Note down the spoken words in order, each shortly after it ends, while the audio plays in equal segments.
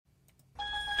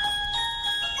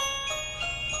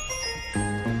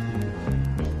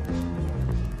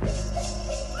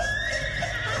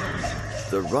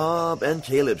The Rob and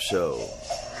Caleb Show.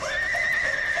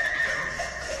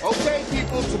 Okay,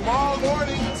 people, tomorrow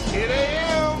morning, 10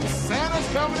 a.m., Santa's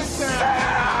coming to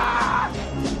town.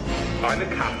 I'm a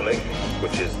Catholic,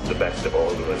 which is the best of all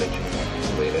the religions,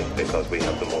 really, because we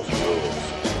have the most rules.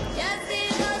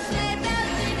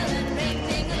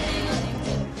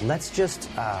 Let's just,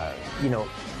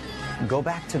 go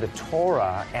back to the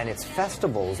Torah and its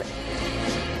festivals.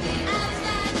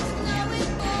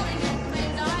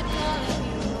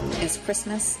 Is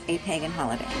Christmas a pagan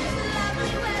holiday?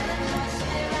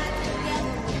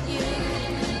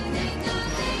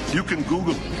 You can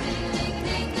Google it.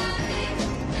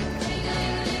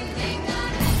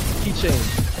 Keychain.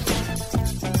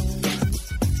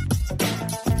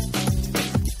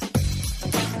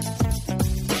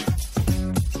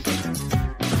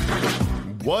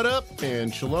 What up,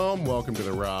 and shalom. Welcome to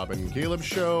the Rob and Caleb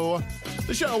Show,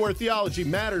 the show where theology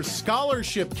matters,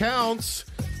 scholarship counts.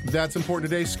 That's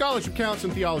important today. Scholarship counts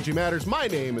and theology matters. My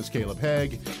name is Caleb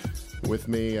Haig. With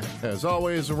me, as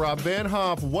always, Rob Van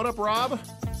Hoff. What up, Rob?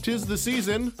 'Tis the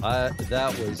season.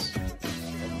 That was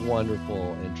a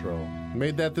wonderful intro.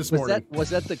 Made that this morning. Was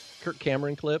that the Kirk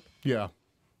Cameron clip? Yeah.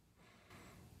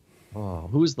 Oh,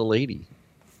 who's the lady?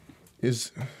 I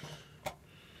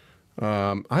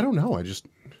don't know.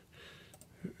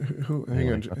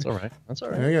 Hang on. That's all right.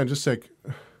 Hang on just a sec.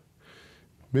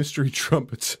 Mystery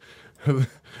trumpets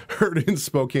heard in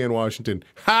Spokane, Washington.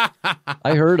 Ha!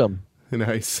 I heard them.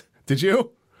 Nice. Did you?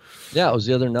 Yeah, it was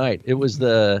the other night. It was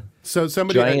the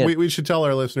somebody. We should tell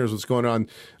our listeners what's going on.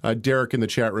 Derek in the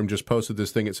chat room just posted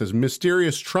this thing. It says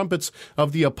mysterious trumpets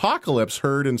of the apocalypse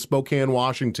heard in Spokane,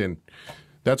 Washington.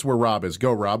 That's where Rob is.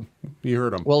 Go, Rob. You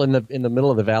heard him. Well, in the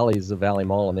middle of the valley is the Valley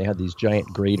Mall, and they had these giant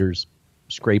graters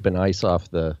scraping ice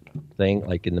off the thing,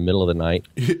 like in the middle of the night.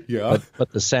 Yeah.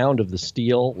 But the sound of the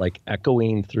steel, like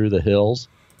echoing through the hills,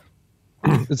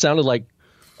 it sounded like,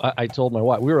 I told my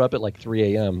wife, we were up at like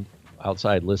 3 a.m.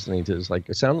 outside listening to this. Like,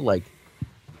 it sounded like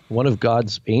one of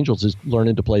God's angels is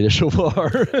learning to play the shofar.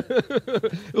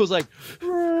 It was like...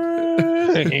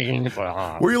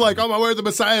 Were you like, oh my word, the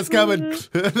Messiah's coming.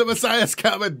 The Messiah's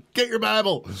coming. Get your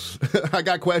Bible. I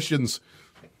got questions.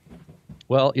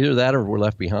 Well, either that or we're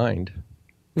left behind.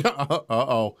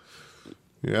 Uh-oh.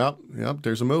 Yep,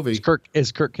 there's a movie.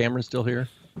 Is Kirk Cameron still here?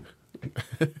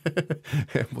 Well,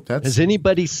 Has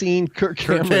anybody seen Kirk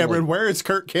Cameron? Kirk Cameron, where is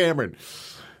Kirk Cameron?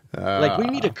 We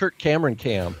need a Kirk Cameron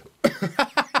cam.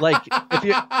 Like if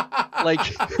you like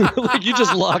you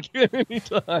just log in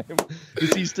anytime.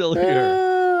 Is he still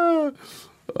here?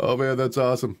 Oh man, that's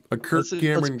awesome. A Kirk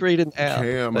Cameron. Let's create an app.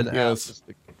 Cam. Yes.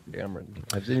 Cameron.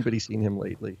 Has anybody seen him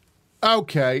lately?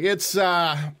 Okay, it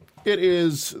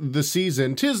is the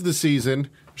season. 'Tis the season.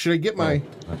 Should I get my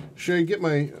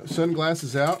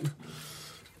sunglasses out?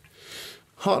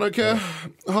 Hanukkah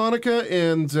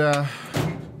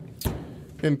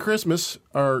and Christmas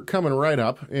are coming right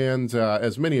up, and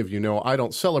as many of you know, I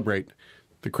don't celebrate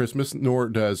the Christmas, nor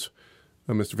does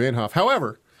Mr. Van Hoff.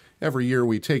 However, every year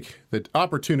we take the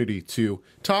opportunity to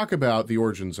talk about the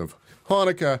origins of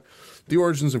Hanukkah, the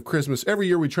origins of Christmas. Every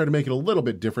year we try to make it a little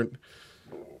bit different,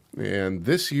 and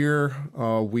this year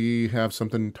we have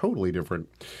something totally different.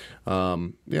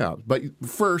 But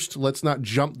first, let's not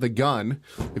jump the gun.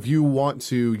 If you want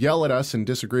to yell at us and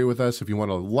disagree with us, if you want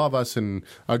to love us and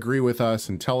agree with us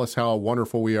and tell us how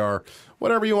wonderful we are,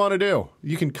 whatever you want to do,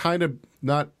 you can kind of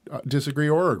not disagree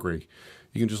or agree.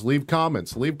 You can just leave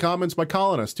comments. Leave comments by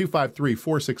calling us,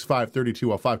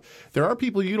 253-465-3205. There are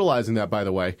people utilizing that, by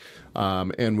the way,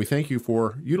 and we thank you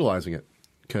for utilizing it,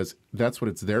 because that's what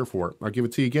it's there for. I'll give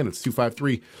it to you again. It's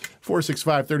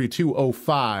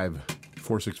 253-465-3205.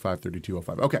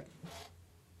 465-3205. Okay.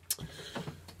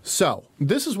 So,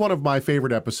 this is one of my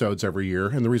favorite episodes every year,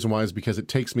 and the reason why is because it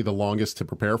takes me the longest to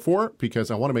prepare for it,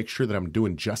 because I want to make sure that I'm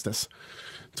doing justice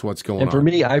to what's going on. And for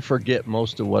me, I forget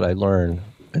most of what I learned,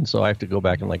 and so I have to go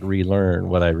back and relearn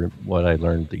what I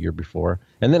learned the year before.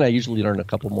 And then I usually learn a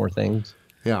couple more things.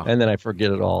 Yeah. And then I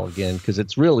forget it all again, because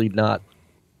it's really not,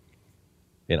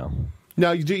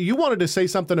 Now, you wanted to say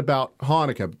something about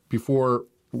Hanukkah before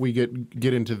we get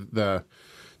into the...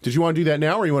 Did you want to do that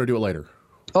now, or you want to do it later?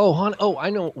 Oh, I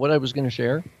know what I was going to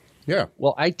share. Yeah.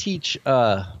 Well, I teach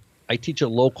a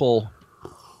local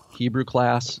Hebrew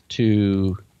class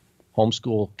to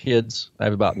homeschool kids. I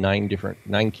have about 9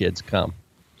 kids come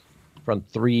from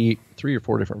three or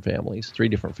four different families, 3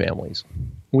 different families.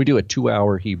 We do a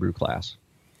 2-hour Hebrew class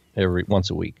once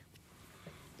a week.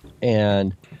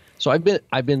 And so I've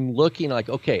been looking I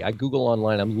Google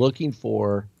online. I'm looking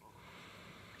for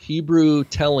Hebrew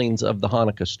tellings of the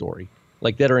Hanukkah story,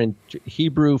 like that are in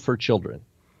Hebrew for children.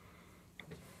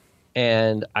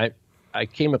 And I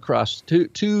came across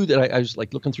two that I was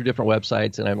like looking through different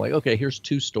websites, and I'm like, okay, here's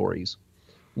two stories.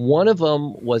 One of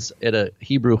them was at a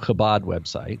Hebrew Chabad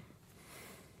website,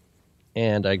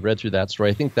 and I read through that story.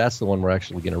 I think that's the one we're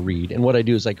actually going to read. And what I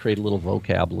do is I create a little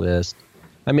vocab list.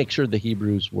 I make sure the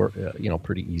Hebrews were,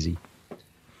 pretty easy.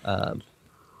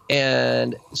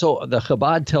 And so the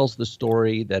Chabad tells the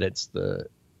story that it's the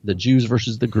Jews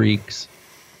versus the Greeks.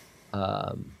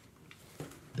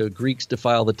 The Greeks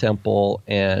defile the temple,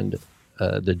 and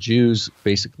the Jews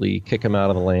basically kick them out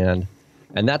of the land.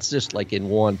 And that's just like in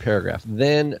one paragraph.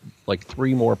 Then like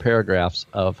 3 more paragraphs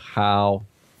of how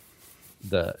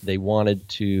they wanted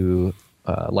to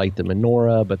light the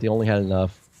menorah, but they only had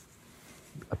enough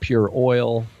pure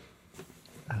oil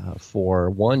for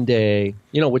 1 day,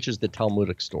 which is the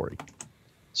Talmudic story.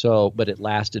 So, but it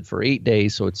lasted for 8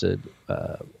 days, so it's a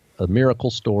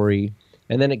miracle story.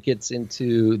 And then it gets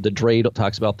into the dreidel,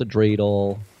 talks about the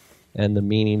dreidel and the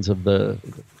meanings of the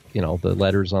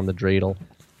letters on the dreidel.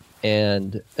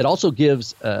 And it also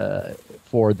gives,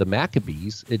 for the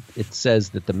Maccabees, it says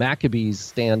that the Maccabees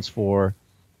stands for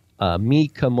Mi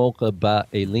Kamocha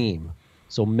Ba'elim.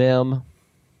 So Mem,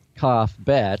 Kaf,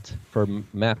 Bet for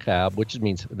Maccab, which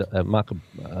means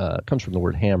comes from the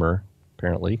word hammer,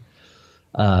 apparently,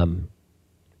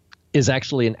 is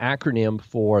actually an acronym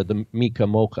for the Mi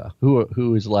Kamocha,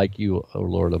 who is like you, O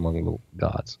Lord among the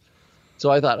gods.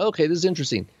 So I thought, okay, this is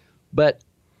interesting. But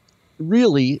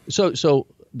really, so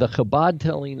the Chabad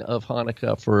telling of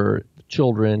Hanukkah for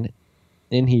children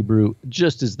in Hebrew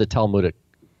just is the Talmudic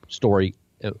story,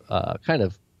 kind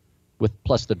of with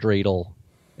plus the dreidel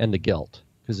and the gelt,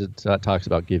 because it talks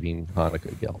about giving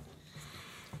Hanukkah gelt.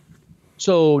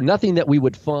 So nothing that we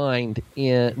would find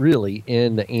in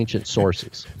the ancient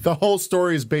sources. The whole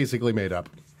story is basically made up.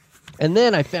 And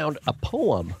then I found a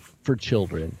poem for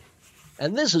children,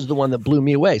 and this is the one that blew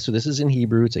me away. So this is in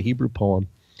Hebrew. It's a Hebrew poem,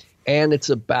 and it's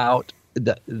about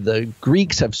the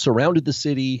Greeks have surrounded the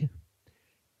city,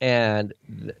 and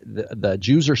the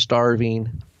Jews are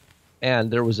starving,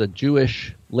 and there was a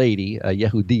Jewish lady, a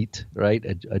Yehudit, right,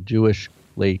 a Jewish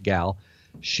lady gal.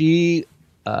 She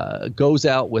goes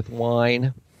out with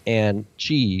wine and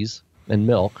cheese and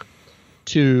milk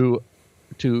to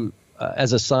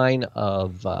as a sign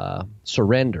of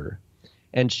surrender.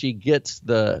 And she gets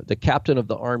the captain of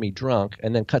the army drunk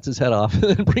and then cuts his head off and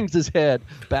then brings his head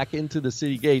back into the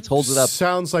city gates, holds it up.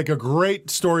 Sounds like a great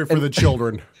story for the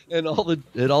children. And all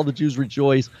the Jews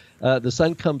rejoice. The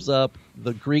sun comes up.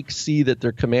 The Greeks see that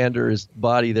their commander is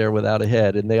body there without a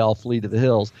head, and they all flee to the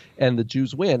hills. And the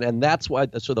Jews win. And that's why.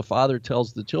 So the father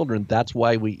tells the children, that's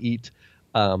why we eat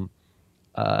fried,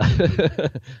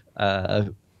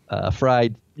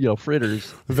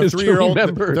 fritters. The 3-year-old,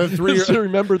 to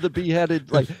remember the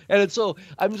beheaded, and it's so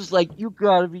I'm just like, you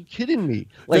gotta be kidding me.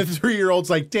 Like, the 3-year-old's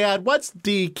like, Dad, what's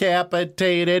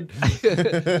decapitated?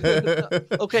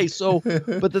 Okay, so,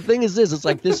 but the thing is this, it's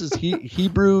like, this is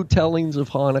Hebrew tellings of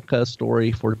Hanukkah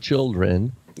story for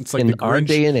children. It's like in our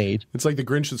day and age. It's like the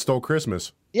Grinch that stole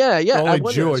Christmas. Yeah. Only I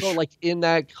wonder, Jewish. so like in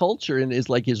that culture, and is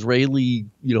like Israeli,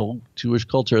 Jewish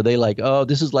culture, are they like, oh,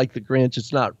 this is like the Grinch,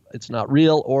 it's not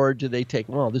real, or do they take,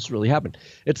 well, this really happened?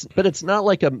 But it's not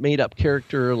like a made up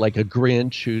character like a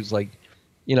Grinch who's like,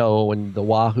 and the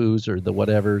Wahoos or the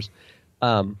whatevers,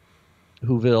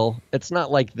 Whoville. It's not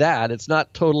like that. It's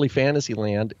not totally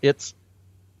Fantasyland. It's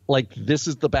like, this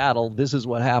is the battle. This is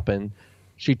what happened.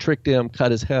 She tricked him,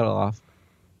 cut his head off,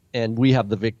 and we have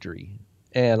the victory.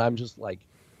 And I'm just like,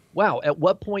 wow, at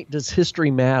what point does history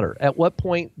matter? At what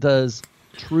point does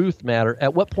truth matter?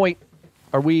 At what point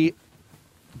are we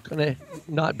going to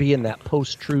not be in that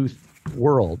post-truth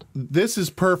world? This is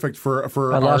perfect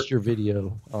for I lost your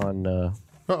video on...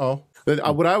 Uh-oh.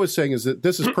 What I was saying is that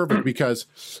this is perfect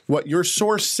because what your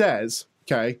source says,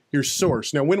 okay, your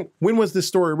source. Now, when was this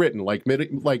story written? Like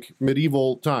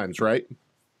medieval times, right?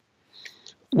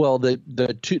 Well,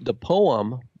 the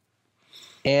poem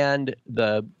and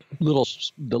the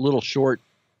little short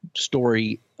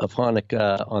story of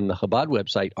Hanukkah on the Chabad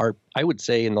website are, I would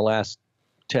say, in the last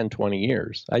 10, 20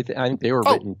 years. I think they were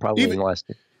written probably in the last...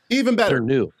 Even better. They're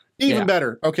new. Even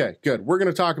better. Okay, good. We're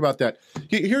going to talk about that.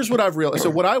 Here's what I've realized.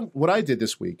 So what I did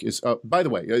this week is, by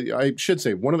the way, I should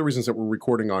say one of the reasons that we're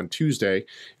recording on Tuesday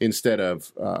instead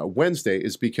of Wednesday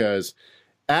is because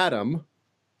Adam,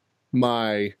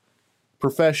 my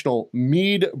professional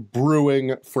mead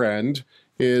brewing friend,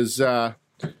 is... there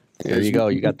you go.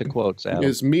 You got the quotes, Adam.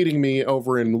 Is meeting me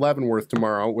over in Leavenworth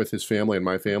tomorrow with his family and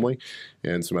my family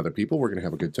and some other people. We're going to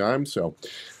have a good time. So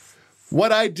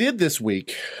what I did this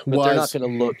week was... They're not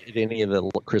going to look at any of the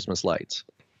Christmas lights.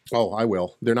 Oh, I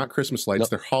will. They're not Christmas lights. Nope.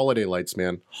 They're holiday lights,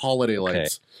 man. Holiday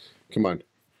lights. Come on.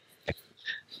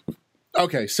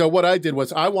 Okay, so what I did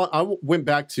was I went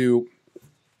back to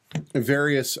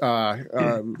various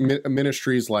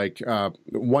ministries like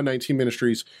 119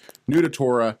 Ministries, New to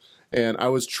Torah, and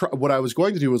what I was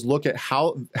going to do was look at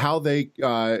how they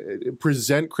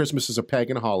present Christmas as a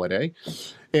pagan holiday,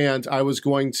 and I was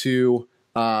going to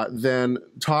then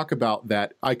talk about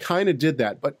that. I kind of did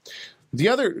that, but the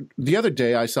other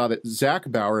day I saw that Zach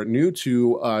Bauer, New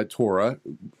to Torah,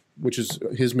 which is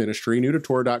his ministry,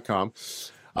 newtotorah.com,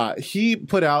 he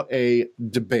put out a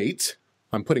debate.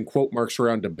 I'm putting quote marks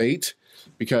around debate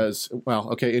because, well,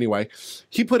 okay, anyway.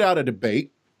 He put out a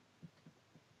debate.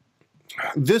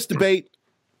 This debate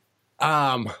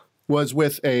was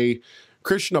with a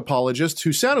Christian apologist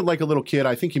who sounded like a little kid.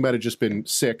 I think he might have just been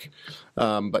sick,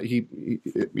 but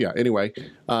anyway.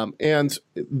 And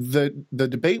the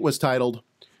debate was titled,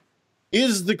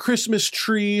 "Is the Christmas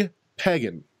Tree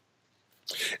Pagan?"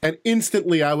 And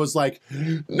instantly I was like,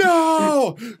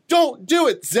 no, don't do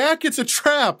it, Zach. It's a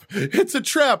trap. It's a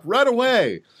trap right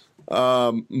away.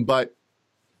 And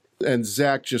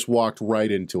Zach just walked right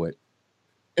into it.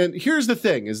 And here's the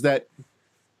thing is that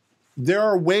there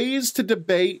are ways to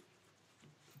debate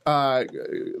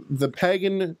the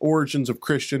pagan origins of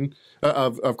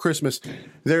Christmas.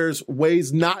 There's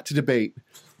ways not to debate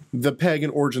the pagan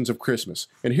origins of Christmas.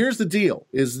 And here's the deal,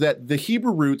 is that the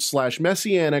Hebrew roots /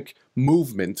 Messianic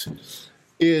movement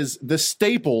is the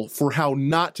staple for how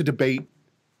not to debate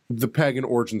the pagan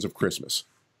origins of Christmas.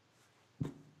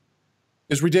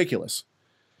 It's ridiculous.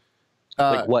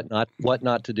 Like what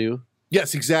not to do?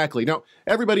 Yes, exactly. Now,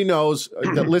 everybody knows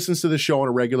that listens to the show on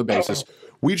a regular basis.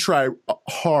 We try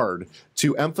hard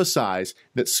to emphasize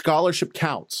that scholarship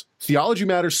counts. Theology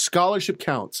matters, scholarship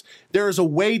counts. There is a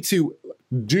way to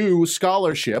do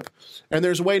scholarship, and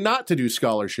there's a way not to do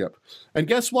scholarship. And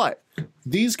guess what?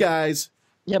 These guys...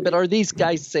 Yeah, but are these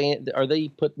guys are they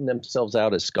putting themselves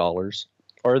out as scholars?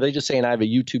 Or are they just saying, I have a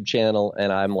YouTube channel,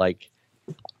 and I like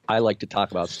to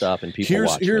talk about stuff, and people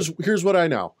watch it? Here's what I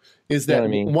know, is that You know what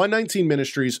I mean? 119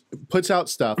 Ministries puts out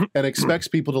stuff and expects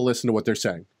people to listen to what they're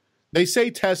saying. They say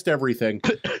test everything,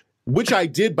 which I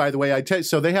did, by the way.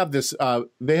 So they have this.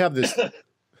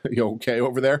 You okay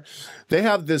over there? They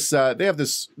have this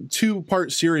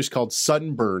 2-part series called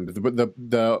Sunburned,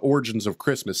 the origins of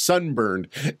Christmas. Sunburned,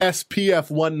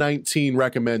 SPF 119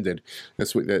 recommended.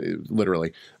 That's what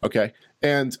literally. Okay,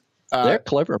 and they're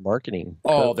clever marketing.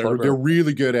 Oh, they're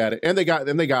really good at it, and they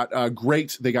got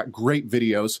great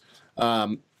videos.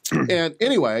 And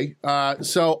anyway,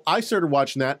 so I started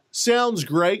watching that. Sounds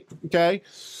great. Okay,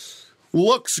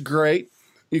 looks great.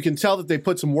 You can tell that they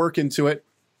put some work into it.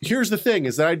 Here's the thing,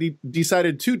 is that I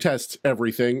decided to test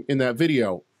everything in that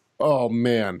video. Oh,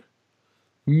 man.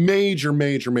 Major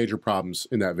problems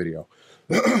in that video.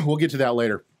 We'll get to that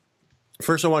later.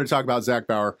 First, I want to talk about Zach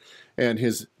Bauer and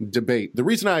his debate. The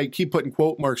reason I keep putting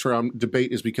quote marks around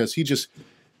debate is because he just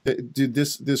did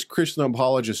this Christian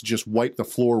apologist just wiped the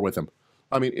floor with him.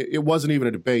 I mean, it wasn't even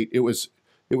a debate. It was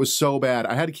so bad.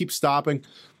 I had to keep stopping.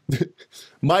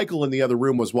 Michael in the other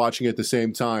room was watching at the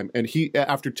same time, and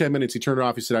after 10 minutes, he turned it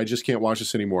off. He said, I just can't watch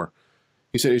this anymore.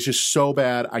 He said, it's just so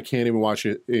bad, I can't even watch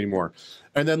it anymore.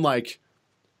 And then, like,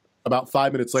 about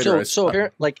 5 minutes later...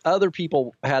 So like, other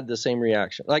people had the same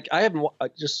reaction. Like, I haven't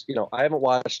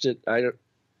watched it. I don't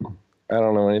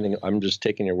know anything. I'm just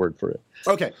taking your word for it.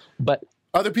 Okay. But...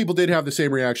 other people did have the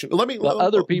same reaction.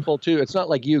 Other people, too. It's not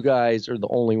like you guys are the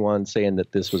only ones saying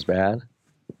that this was bad.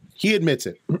 He admits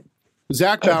it.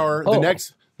 Zach Bauer,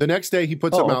 the next day he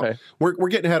puts something out. We're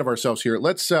getting ahead of ourselves here.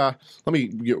 Let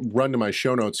me run to my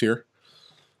show notes here.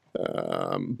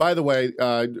 By the way,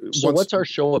 what's our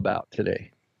show about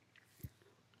today?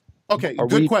 Okay,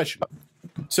 good question.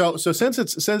 So since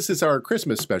it's our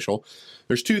Christmas special,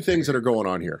 there's 2 things that are going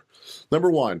on here.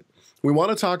 Number 1, we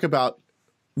want to talk about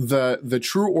the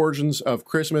true origins of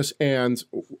Christmas and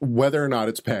whether or not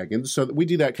it's pagan. So we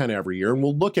do that kind of every year, and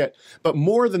we'll look at. But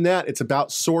more than that, it's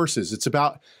about sources. It's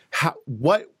about how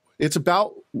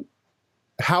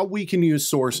we can use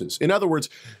sources. In other words,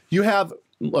 you have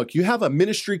a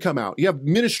ministry come out. You have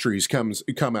ministries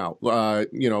come out.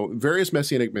 Various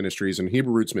Messianic ministries and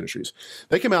Hebrew roots ministries.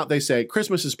 They come out. They say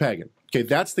Christmas is pagan. Okay,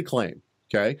 that's the claim.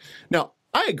 Okay, now.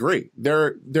 I agree.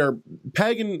 There are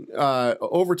pagan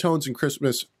overtones in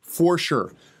Christmas for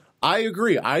sure. I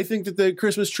agree. I think that the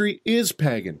Christmas tree is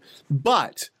pagan.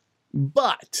 But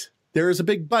there is a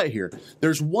big but here.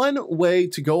 There's one way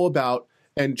to go about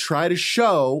and try to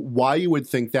show why you would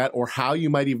think that, or how you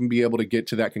might even be able to get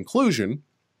to that conclusion.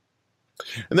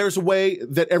 And there's a way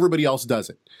that everybody else does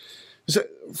it. So,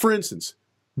 for instance,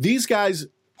 these guys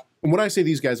And when I say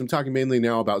these guys, I'm talking mainly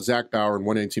now about Zach Bauer and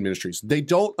 119 Ministries. They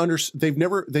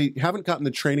haven't gotten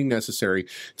the training necessary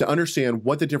to understand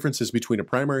what the difference is between a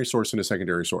primary source and a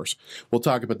secondary source. We'll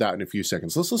talk about that in a few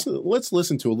seconds. Let's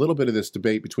listen to a little bit of this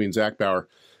debate between Zach Bauer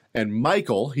and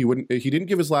Michael. He didn't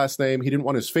give his last name. He didn't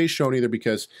want his face shown either,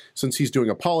 because since he's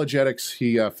doing apologetics,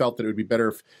 he felt that it would be better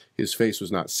if his face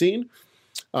was not seen.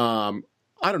 I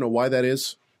don't know why that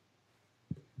is,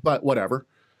 but whatever.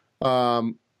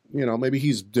 Maybe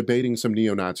he's debating some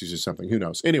neo-Nazis or something. Who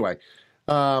knows? Anyway,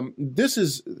 this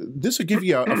will give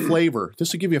you a flavor.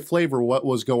 This will give you a flavor of what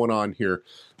was going on here,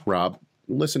 Rob.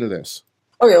 Listen to this.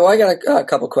 Okay, well, I got a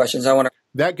couple questions.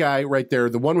 That guy right there,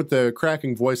 the one with the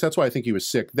cracking voice, that's why I think he was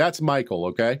sick. That's Michael,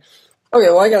 okay? Okay,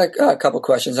 well, I got a couple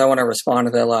questions. I want to respond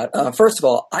to that a lot. First of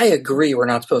all, I agree we're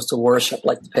not supposed to worship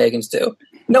like the pagans do.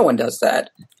 No one does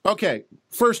that. Okay,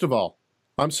 first of all,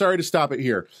 I'm sorry to stop it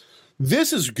here.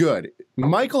 This is good.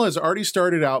 Michael has already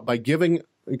started out by kind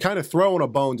of throwing a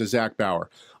bone to Zach Bauer.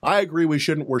 I agree we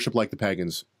shouldn't worship like the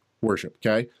pagans worship,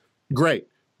 okay? Great.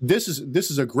 This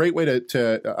is a great way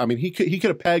to I mean, he could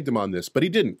have pegged him on this, but he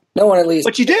didn't. No one at least.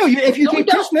 But you do. If you keep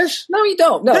Christmas. No, you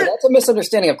don't. No, that's a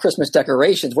misunderstanding of Christmas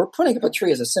decorations. We're putting up a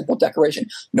tree as a simple decoration.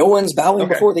 No one's bowing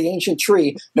before the ancient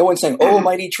tree. No one's saying, "Oh,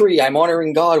 mighty tree, I'm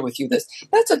honoring God with you."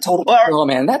 That's a total. Oh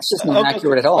man, that's just not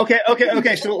accurate at all. Okay.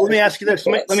 So let me ask you this.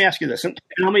 Let me ask you this, and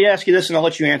let me ask you this, and I'll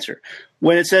let you answer.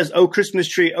 When it says, "Oh, Christmas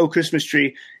tree,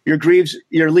 your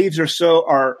leaves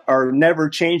are never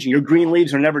changing. Your green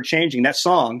leaves are never changing." That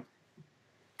song.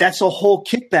 That's a whole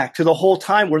kickback to the whole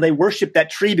time where they worshiped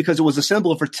that tree because it was a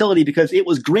symbol of fertility, because it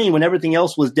was green when everything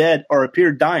else was dead or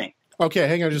appeared dying. Okay,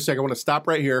 hang on just a second. I want to stop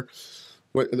right here.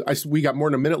 We got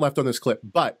more than a minute left on this clip,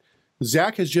 but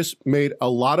Zach has just made a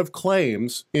lot of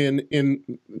claims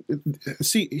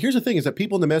see, here's the thing, is that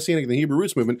people in the Messianic and the Hebrew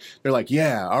Roots movement, they're like,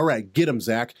 yeah, all right, get him,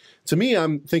 Zach. To me,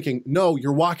 I'm thinking, no,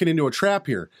 you're walking into a trap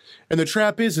here. And the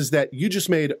trap is that you just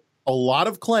made a lot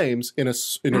of claims in a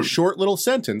short little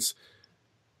sentence,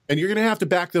 and you're going to have to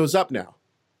back those up now.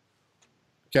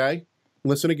 Okay?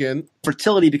 Listen again.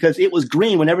 Fertility because it was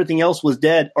green when everything else was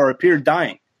dead or appeared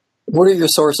dying. What are your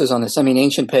sources on this? I mean,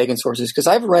 ancient pagan sources. Because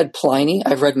I've read Pliny.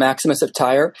 I've read Maximus of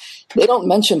Tyre. They don't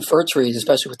mention fir trees,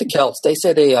 especially with the Celts. They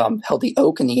say they held the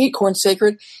oak and the acorn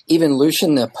sacred. Even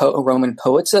Lucian, the Roman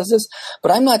poet, says this.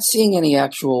 But I'm not seeing any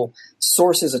actual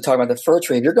sources that talk about the fir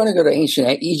tree. If you're going to go to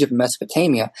ancient Egypt and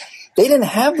Mesopotamia, they didn't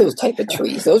have those type of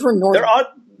trees. Those were northern.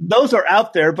 Those are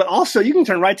out there, but also you can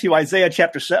turn right to Isaiah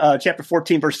chapter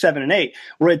 14, verse 7 and 8,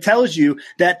 where it tells you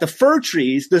that the fir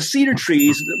trees, the cedar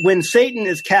trees, when Satan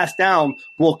is cast down,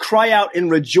 will cry out in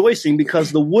rejoicing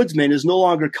because the woodsman is no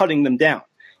longer cutting them down.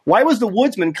 Why was the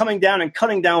woodsman coming down and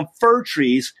cutting down fir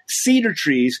trees, cedar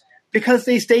trees? Because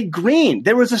they stayed green.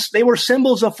 They were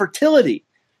symbols of fertility.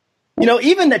 You know,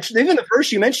 even the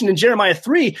verse you mentioned in Jeremiah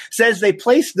 3 says they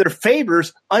placed their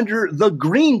favors under the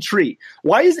green tree.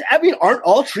 Aren't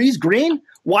all trees green?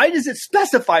 Why does it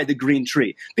specify the green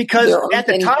tree? Because at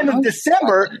the time of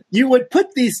December, you would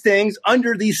put these things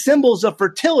under these symbols of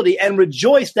fertility and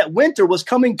rejoice that winter was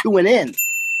coming to an end.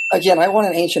 Again, I want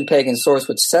an ancient pagan source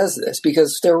which says this,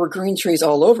 because there were green trees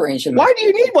all over ancient. Why do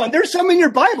you need one? There's some in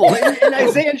your Bible, in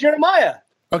Isaiah and Jeremiah.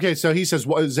 Okay, so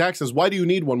Zach says, why do you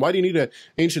need one? Why do you need an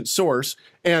ancient source?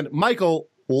 And Michael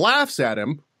laughs at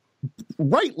him,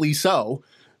 rightly so,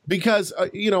 because,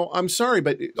 I'm sorry,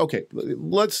 but okay,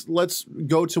 let's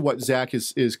go to what Zach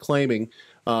is claiming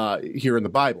here in the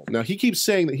Bible. Now, he keeps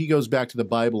saying that he goes back to the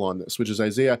Bible on this, which is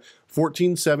Isaiah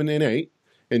 14, 7 and 8,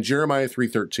 and Jeremiah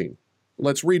 3:13.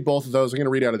 Let's read both of those. I'm going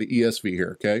to read out of the ESV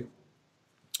here, okay?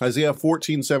 Isaiah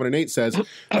 14, 7 and 8 says,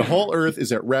 "The whole earth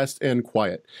is at rest and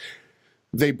quiet.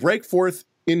 They break forth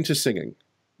into singing.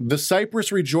 The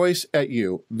cypress rejoice at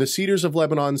you, the cedars of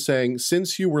Lebanon saying,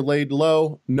 since you were laid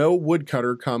low, no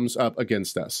woodcutter comes up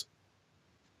against us."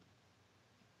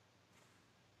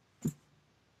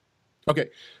 Okay,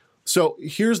 so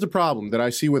here's the problem that I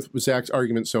see with Zach's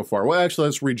argument so far. Well, actually,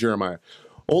 let's read Jeremiah.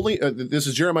 This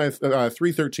is Jeremiah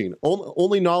 3:13.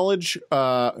 Only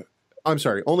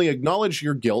acknowledge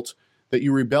your guilt, that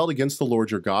you rebelled against the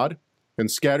Lord your God, and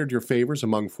scattered your favors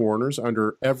among foreigners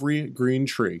under every green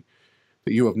tree,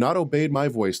 that you have not obeyed my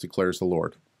voice, declares the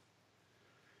Lord.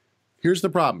 Here's the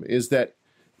problem, is that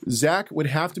Zach would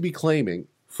have to be claiming,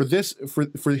 for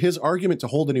his argument to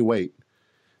hold any weight,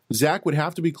 Zach would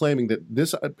have to be claiming that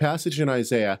this passage in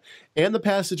Isaiah and the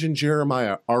passage in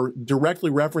Jeremiah are directly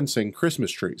referencing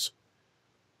Christmas trees.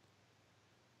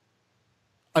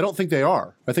 I don't think they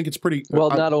are. I think it's pretty well.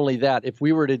 Not only that, if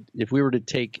we were to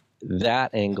take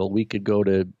that angle, we could go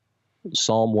to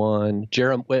Psalm 1.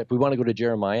 If we want to go to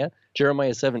Jeremiah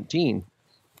 17,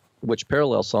 which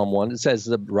parallels Psalm 1. It says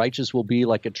the righteous will be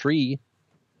like a tree,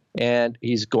 and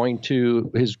he's going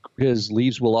to his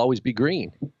leaves will always be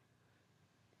green.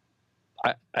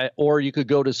 Or you could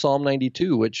go to Psalm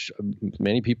 92, which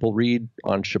many people read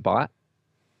on Shabbat,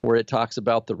 where it talks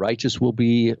about the righteous will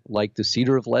be like the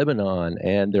cedar of Lebanon,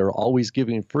 and they're always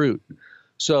giving fruit.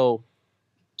 So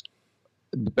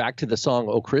back to the song,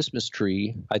 "O Christmas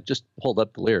Tree," I just pulled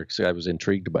up the lyrics. I was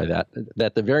intrigued by that.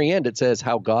 At the very end, it says,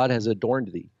 "How God has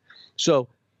adorned thee." So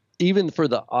even for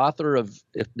the author of,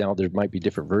 now there might be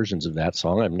different versions of that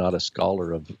song. I'm not a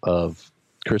scholar of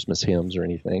Christmas hymns or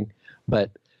anything,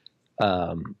 but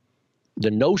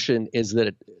the notion is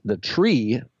that the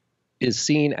tree is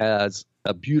seen as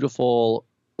a beautiful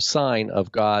sign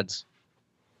of God's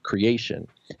creation.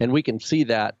 And we can see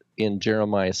that in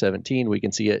Jeremiah 17. We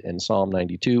can see it in Psalm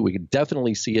 92. We can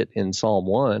definitely see it in Psalm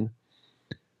 1,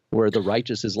 where the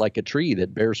righteous is like a tree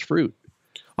that bears fruit.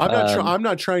 I'm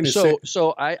not trying to say.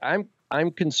 So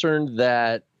I'm concerned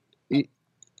that,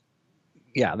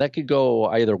 that could go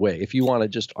either way. If you want to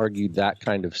just argue that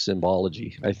kind of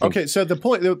symbology, I think. Okay, so the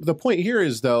point here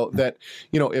is though that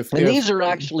these are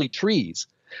actually trees.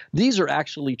 These are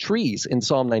actually trees in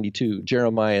Psalm 92,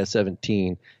 Jeremiah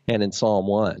 17, and in Psalm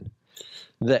 1.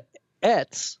 The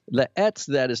etz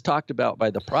that is talked about by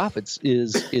the prophets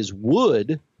is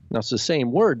wood. Now it's the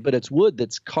same word, but it's wood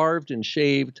that's carved and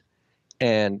shaved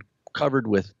and covered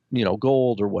with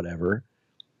gold or whatever.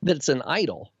 That's an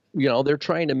idol. They're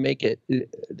trying to make it.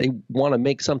 They want to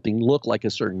make something look like a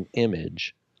certain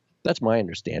image. That's my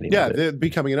understanding. Yeah, of it. they're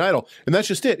becoming an idol, and that's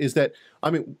just it. Is that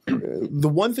the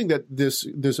one thing that this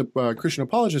Christian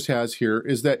apologist has here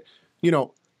is that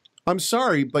I'm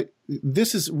sorry, but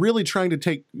this is really trying to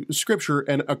take Scripture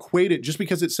and equate it just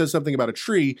because it says something about a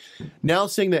tree, now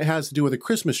saying that it has to do with a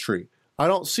Christmas tree. I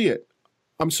don't see it.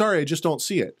 I'm sorry, I just don't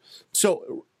see it.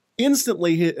 So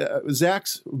instantly,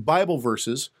 Zach's Bible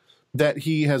verses that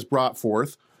he has brought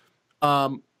forth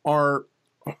are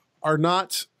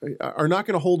not going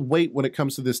to hold weight when it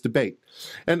comes to this debate.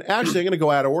 And actually, I'm going to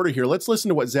go out of order here. Let's listen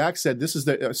to what Zach said. This is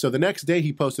so the next day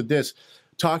he posted this,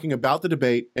 talking about the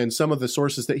debate and some of the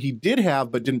sources that he did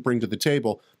have but didn't bring to the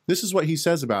table. This is what he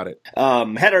says about it.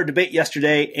 Had our debate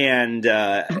yesterday, and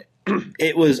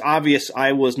it was obvious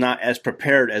I was not as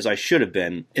prepared as I should have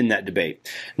been in that debate.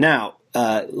 Now,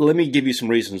 let me give you some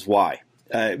reasons why.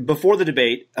 Before the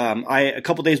debate, a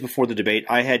couple days before the debate,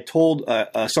 I had told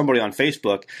somebody on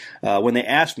Facebook when they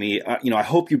asked me, I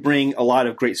hope you bring a lot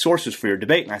of great sources for your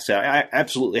debate. And I said, I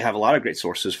absolutely have a lot of great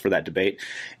sources for that debate,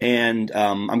 and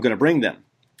I'm going to bring them.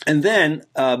 And then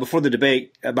before the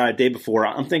debate, about a day before,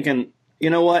 I'm thinking, you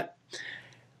know what?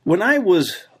 When I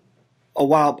was a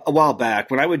while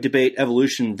back, when I would debate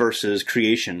evolution versus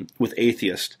creation with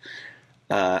atheists,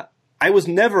 I was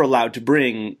never allowed to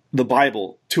bring the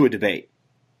Bible to a debate.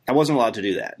 I wasn't allowed to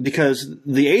do that because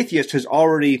the atheist has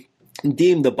already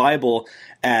deemed the Bible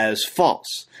as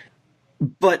false.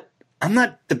 But I'm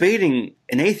not debating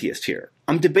an atheist here.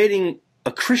 I'm debating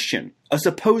a Christian, a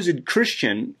supposed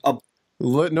Christian.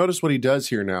 Notice what he does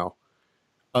here now.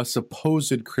 A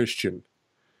supposed Christian.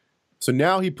 So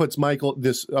now he puts Michael,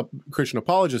 this Christian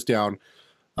apologist, down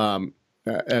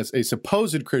as a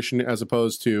supposed Christian as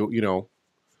opposed to,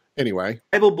 anyway.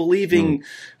 Bible-believing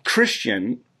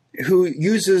Christian who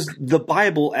uses the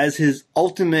Bible as his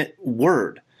ultimate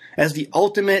word, as the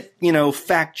ultimate,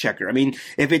 fact checker. I mean,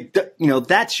 if it,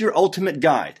 that's your ultimate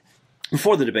guide.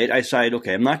 Before the debate, I decided,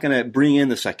 okay, I'm not going to bring in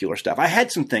the secular stuff. I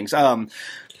had some things.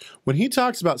 When he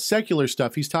talks about secular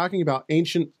stuff, he's talking about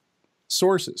ancient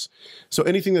sources. So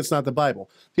anything that's not the Bible.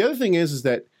 The other thing is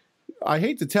that I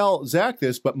hate to tell Zach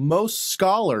this, but most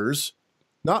scholars,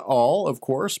 not all, of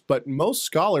course, but most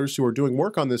scholars who are doing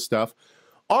work on this stuff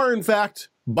are, in fact,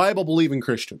 Bible-believing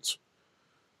Christians.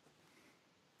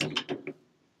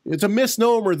 It's a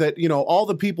misnomer that, all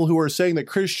the people who are saying that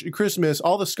Christmas,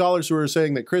 all the scholars who are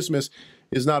saying that Christmas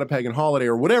is not a pagan holiday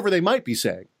or whatever they might be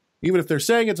saying, even if they're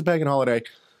saying it's a pagan holiday,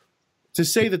 to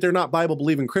say that they're not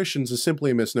Bible-believing Christians is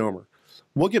simply a misnomer.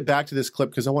 We'll get back to this clip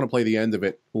because I want to play the end of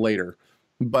it later.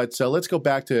 But let's go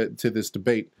back to this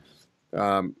debate.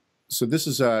 So this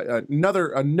is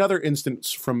another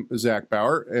instance from Zach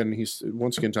Bauer, and he's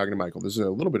once again talking to Michael. This is a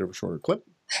little bit of a shorter clip.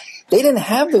 They didn't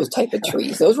have those type of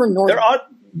trees. Those were northern.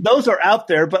 Those are out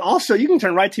there, but also you can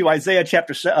turn right to Isaiah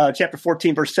chapter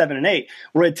 14, verse 7 and 8,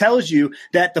 where it tells you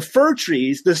that the fir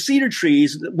trees, the cedar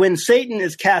trees, when Satan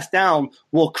is cast down,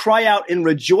 will cry out in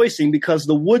rejoicing because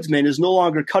the woodsman is no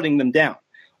longer cutting them down.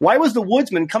 Why was the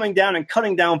woodsman coming down and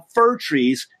cutting down fir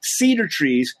trees, cedar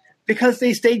trees? Because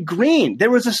they stayed green. They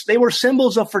were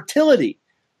symbols of fertility.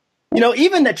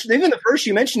 Even the verse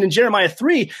you mentioned in Jeremiah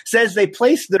 3 says they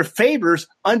placed their favors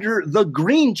under the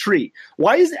green tree.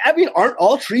 Why aren't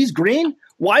all trees green?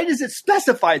 Why does it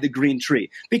specify the green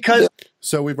tree? Because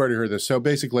so we've already heard this. So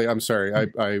basically, I'm sorry,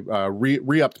 I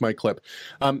re-upped my clip.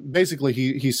 Basically,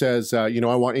 he says, I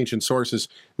want ancient sources.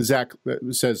 Zach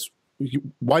says,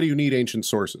 why do you need ancient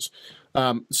sources?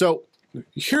 So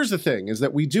here's the thing: is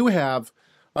that we do have.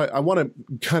 I want to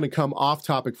kind of come off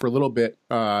topic for a little bit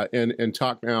and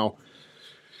talk now.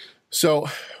 So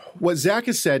what Zach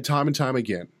has said time and time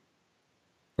again,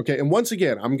 okay, and once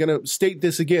again, I'm going to state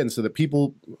this again so that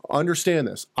people understand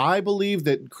this. I believe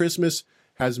that Christmas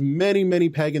has many, many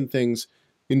pagan things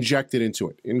injected into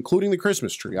it, including the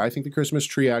Christmas tree. I think the Christmas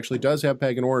tree actually does have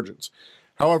pagan origins.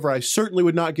 However, I certainly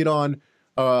would not get on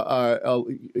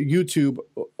YouTube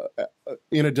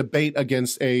in a debate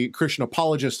against a Christian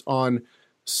apologist on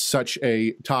such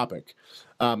a topic.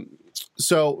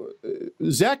 So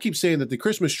Zach keeps saying that the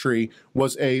Christmas tree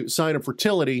was a sign of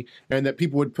fertility, and that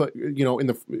people would put,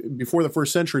 before the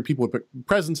first century, people would put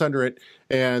presents under it,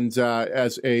 and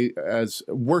as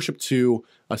worship to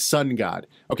a sun god.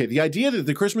 Okay, the idea that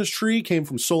the Christmas tree came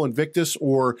from Sol Invictus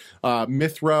or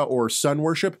Mithra or sun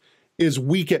worship is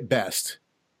weak at best.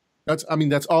 That's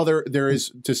all there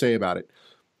is to say about it.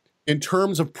 In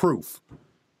terms of proof,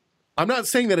 I'm not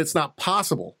saying that it's not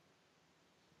possible,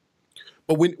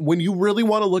 but when you really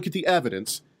want to look at the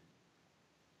evidence,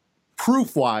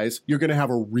 proof-wise, you're going to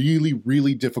have a really,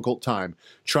 really difficult time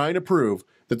trying to prove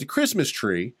that the Christmas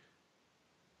tree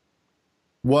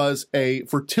was a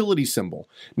fertility symbol.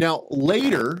 Now,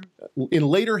 in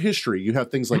later history, you have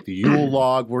things like the Yule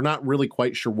log. We're not really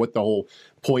quite sure what the whole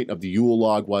point of the Yule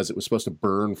log was. It was supposed to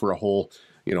burn for a whole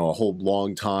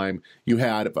long time. You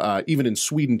had, even in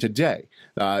Sweden today,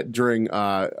 during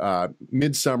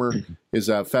Midsummer is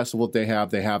a festival that they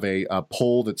have a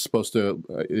pole that's supposed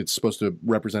to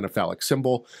represent a phallic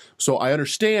symbol. So I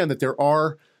understand that there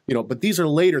are, but these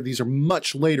are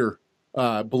much later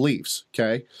beliefs,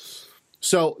 okay?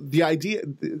 So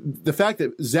the fact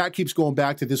that Zach keeps going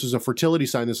back to this is a fertility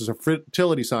sign,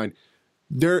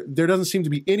 there doesn't seem to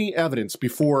be any evidence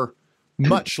before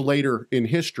much later in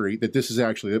history that this is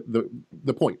actually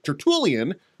the point.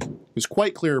 Tertullian is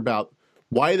quite clear about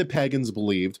why the pagans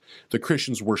believed the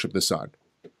Christians worship the sun.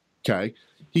 Okay?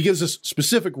 He gives us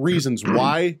specific reasons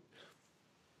why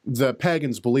the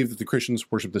pagans believed that the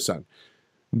Christians worship the sun.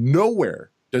 Nowhere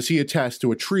does he attest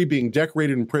to a tree being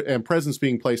decorated and presents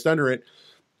being placed under it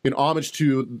in homage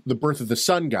to the birth of the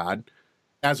sun god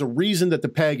as a reason that the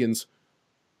pagans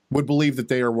would believe that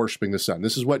they are worshiping the sun.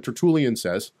 This is what Tertullian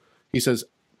says. He says,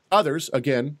 others,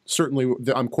 again, certainly,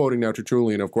 I'm quoting now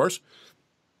Tertullian, of course.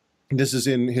 This is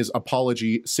in his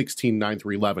Apology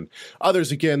 16:9-11.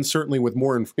 Others, again, certainly with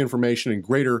more information and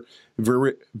greater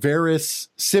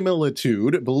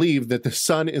verisimilitude, believe that the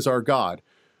sun is our god.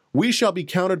 We shall be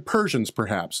counted Persians,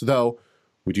 perhaps, though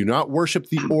we do not worship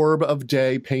the orb of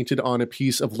day painted on a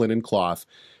piece of linen cloth,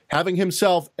 having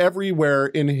himself everywhere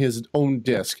in his own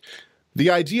disk. The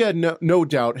idea, no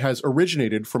doubt, has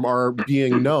originated from our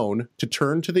being known to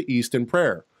turn to the east in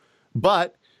prayer.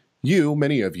 But you,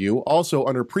 many of you, also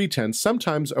under pretense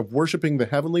sometimes of worshiping the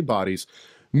heavenly bodies,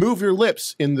 move your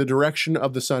lips in the direction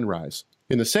of the sunrise.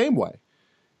 In the same way,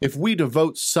 if we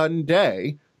devote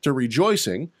Sunday to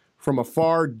rejoicing from a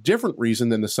far different reason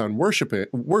than the sun worship,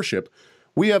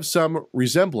 we have some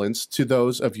resemblance to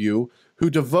those of you who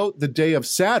devote the day of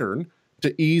Saturn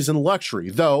to ease and luxury,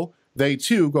 though they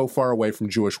too go far away from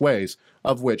Jewish ways,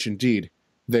 of which indeed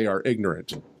they are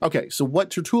ignorant. Okay, so what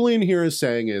Tertullian here is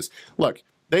saying is, look,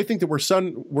 they think that we're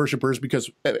sun worshipers because,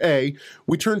 A,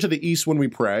 we turn to the east when we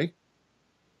pray,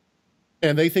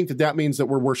 and they think that that means that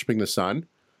we're worshiping the sun,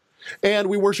 and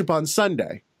we worship on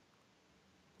Sunday,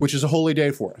 which is a holy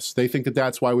day for us. They think that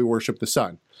that's why we worship the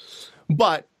sun.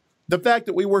 But the fact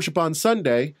that we worship on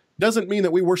Sunday doesn't mean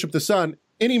that we worship the sun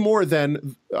any more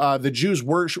than the Jews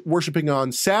worshiping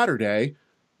on Saturday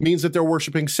means that they're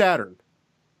worshiping Saturn.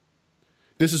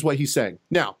 This is what he's saying.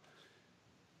 Now,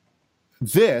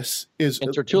 this is...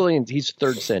 And Tertullian, he's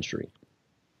 3rd century.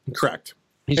 Correct.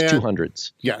 He's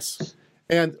 200s. Yes.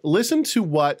 And listen to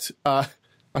what... I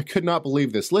could not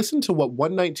believe this. Listen to what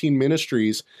 119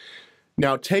 Ministries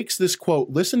now takes this quote.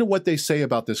 Listen to what they say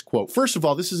about this quote. First of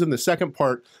all, this is in the second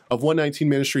part of 119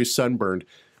 Ministries Sunburned.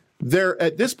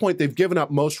 At this point, they've given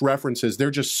up most references.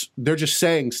 They're just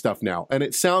saying stuff now. And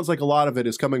it sounds like a lot of it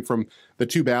is coming from The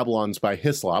Two Babylons by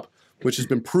Hislop, which has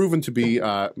been proven to be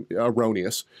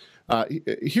erroneous.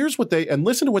 Here's what and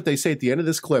listen to what they say at the end of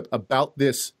this clip about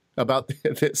this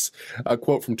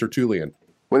quote from Tertullian.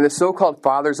 When the so-called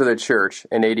fathers of the church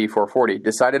in AD 440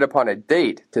 decided upon a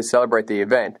date to celebrate the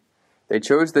event, They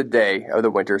chose the day of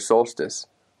the winter solstice,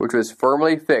 which was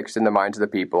firmly fixed in the minds of the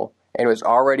people and was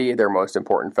already their most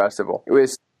important festival. It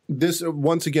was This,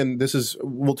 once again,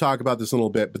 we'll talk about this in a little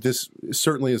bit, but this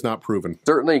certainly is not proven.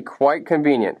 certainly quite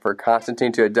convenient for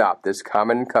Constantine to adopt this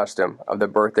common custom of the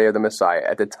birthday of the Messiah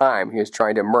at the time he was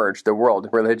trying to merge the world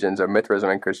religions of Mithraism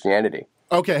and Christianity.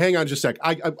 Okay, hang on just a sec.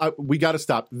 We got to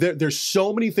stop. There's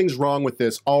so many things wrong with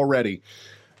this already.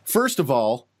 First of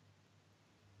all,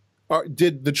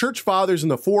 did the church fathers in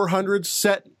the 400s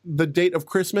set the date of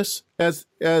Christmas, as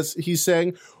he's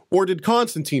saying, or did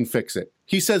Constantine fix it?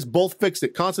 He says both fixed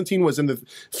it. Constantine was in the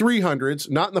 300s,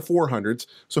 not in the 400s.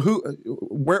 So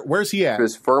where's he at? It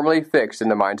was firmly fixed in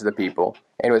the minds of the people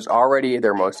and was already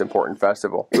their most important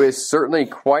festival. It was certainly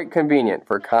quite convenient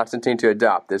for Constantine to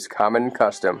adopt this common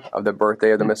custom of the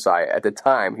birthday of the Messiah at the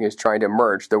time he was trying to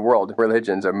merge the world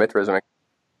religions of Mithraism.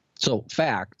 So,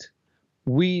 fact,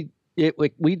 we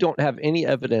don't have any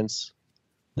evidence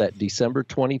that December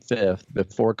 25th,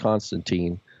 before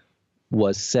Constantine,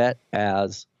 was set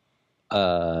as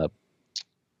Roman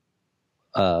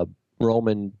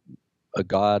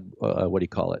god. What do you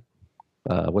call it?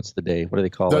 What's the day? What do they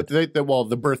call it?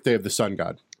 The birthday of the sun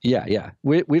god. Yeah.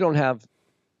 We don't have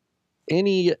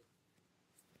any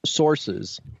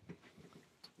sources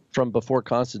from before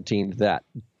Constantine that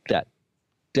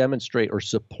demonstrate or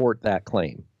support that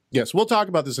claim. Yes, we'll talk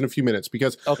about this in a few minutes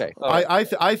because okay. I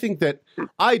do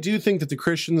think that the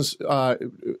Christians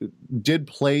did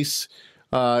place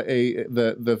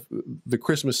the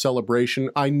Christmas celebration.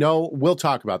 I know we'll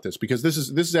talk about this because this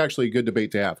is actually a good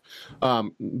debate to have.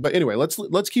 But anyway,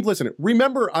 let's keep listening.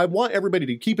 Remember, I want everybody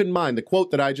to keep in mind the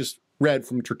quote that I just read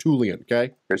from Tertullian.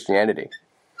 Okay, Christianity.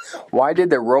 Why did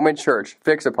the Roman Church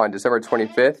fix upon December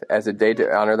 25th as a day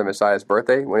to honor the Messiah's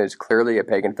birthday when it's clearly a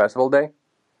pagan festival day?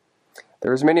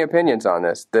 There's many opinions on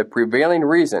this. The prevailing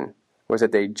reason was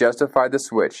that they justified the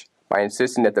switch by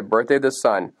insisting that the birthday of the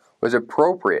Son was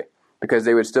appropriate because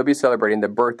they would still be celebrating the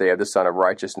birthday of the Son of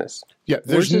Righteousness. Yeah,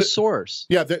 where's the source?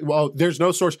 Yeah, there's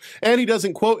no source, and he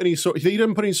doesn't quote any source. He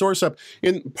didn't put any source up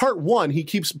in part one. He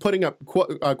keeps putting up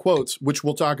quotes, which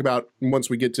we'll talk about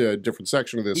once we get to a different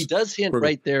section of this. He does hint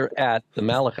right there at the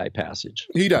Malachi passage.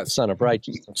 He does. Son of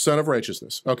Righteousness. Son of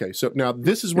Righteousness. Okay, so now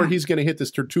this is where he's going to hit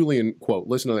this Tertullian quote.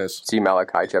 Listen to this. See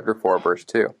Malachi chapter 4, verse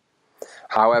 2.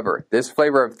 However, this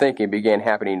flavor of thinking began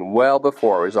happening well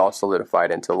before it was all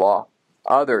solidified into law.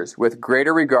 Others, with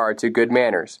greater regard to good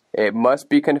manners, it must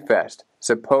be confessed,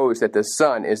 suppose that the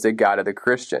Son is the God of the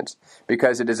Christians,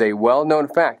 because it is a well-known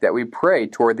fact that we pray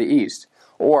toward the east,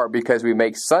 or because we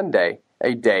make Sunday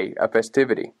a day of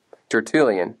festivity.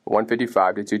 Tertullian,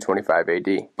 155 to 225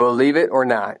 AD. Believe it or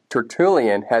not,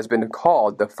 Tertullian has been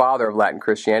called the father of Latin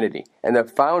Christianity and the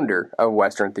founder of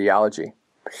Western theology.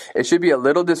 It should be a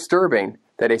little disturbing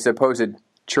that a supposed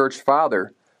church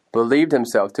father believed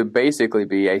himself to basically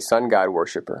be a sun god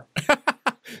worshiper.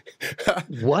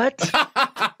 What?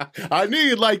 I knew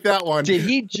you'd like that one. Did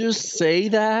he just say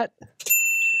that?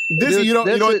 You know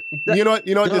what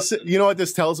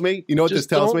this tells me? You know what this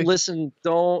tells me? Listen,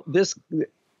 don't this.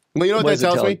 Well, you know what that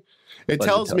tells me? It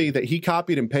tells me that he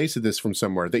copied and pasted this from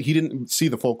somewhere, that he didn't see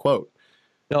the full quote.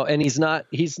 No, and he's not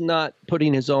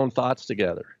putting his own thoughts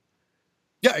together.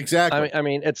 Yeah, exactly. I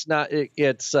mean, it's not.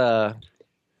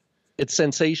 It's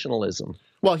sensationalism.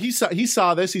 Well, he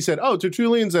saw this. He said, "Oh,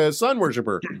 Tertullian's a sun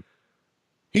worshiper."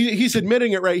 He's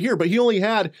admitting it right here, but he only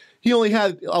had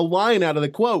a line out of the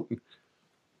quote.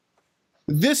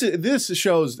 This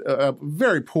shows a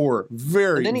very poor,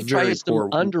 and then he tries to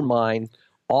undermine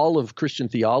all of Christian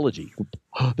theology.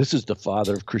 This is the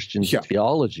father of Christian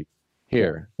theology.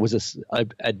 Here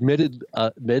admitted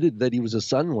that he was a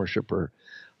sun worshiper.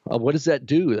 What does that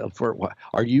do?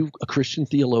 Are you a Christian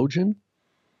theologian?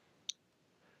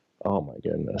 Oh my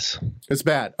goodness, it's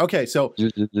bad. Okay, so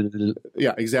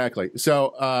yeah, exactly.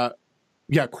 So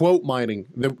quote mining.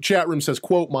 The chat room says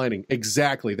quote mining.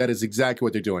 Exactly, that is exactly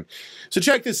what they're doing. So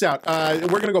check this out. We're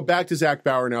going to go back to Zach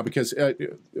Bauer now because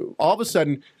all of a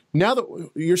sudden, now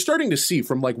that you're starting to see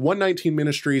from like 119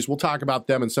 Ministries, we'll talk about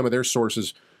them and some of their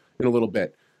sources in a little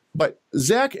bit. But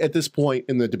Zach, at this point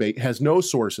in the debate, has no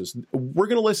sources. We're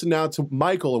going to listen now to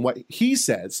Michael and what he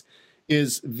says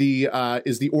is the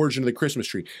origin of the Christmas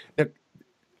tree. Now,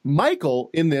 Michael,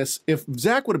 in this, if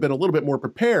Zach would have been a little bit more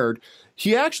prepared,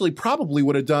 he actually probably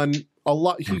would have done a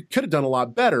lot. He could have done a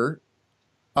lot better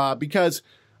because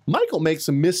Michael makes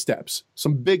some missteps,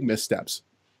 some big missteps.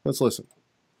 Let's listen.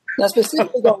 Now,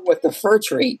 specifically going with the fir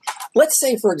tree, let's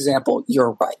say, for example,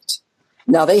 you're right.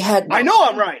 Now, they had... I know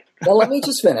I'm right. Well, let me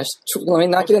just finish. Let me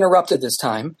not get interrupted this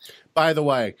time. By the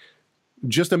way,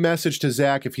 just a message to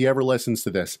Zach if he ever listens to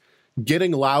this.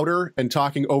 getting louder and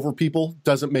talking over people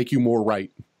doesn't make you more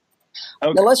right.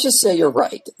 Okay. Now, let's just say you're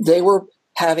right. They were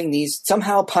having these,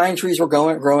 somehow pine trees were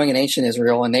growing in ancient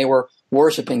Israel, and they were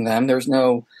worshiping them. There's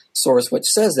no source which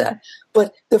says that.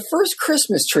 But the first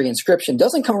Christmas tree inscription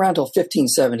doesn't come around until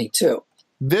 1572.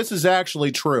 This is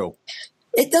actually true.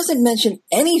 It doesn't mention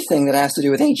anything that has to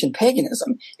do with ancient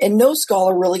paganism, and no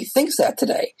scholar really thinks that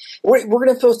today.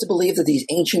 We're supposed to believe that these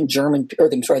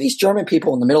these German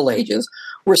people in the Middle Ages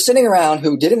were sitting around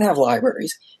who didn't have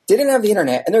libraries, didn't have the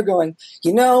internet, and they're going,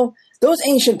 those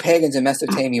ancient pagans in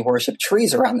Mesopotamia worshiped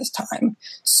trees around this time.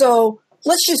 So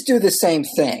let's just do the same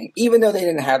thing, even though they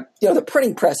didn't have, the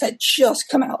printing press had just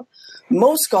come out.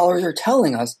 Most scholars are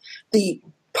telling us the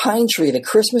pine tree, the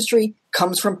Christmas tree,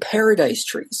 comes from paradise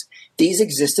trees. These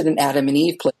existed in Adam and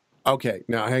Eve. Okay,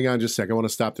 now hang on just a second. I want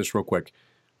to stop this real quick.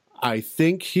 I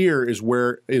think here is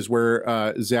where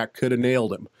Zach could have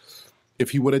nailed him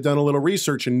if he would have done a little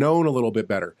research and known a little bit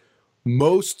better.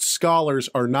 Most scholars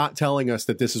are not telling us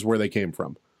that this is where they came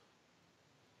from.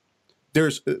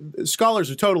 There's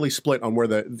scholars are totally split on where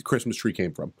the Christmas tree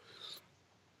came from.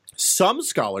 Some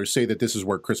scholars say that this is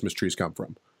where Christmas trees come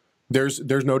from. There's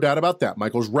no doubt about that.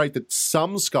 Michael's right that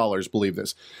some scholars believe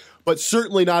this, but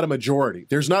certainly not a majority.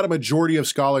 There's not a majority of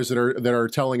scholars that are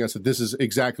telling us that this is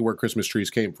exactly where Christmas trees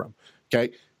came from.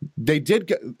 Okay,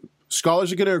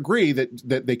 scholars are going to agree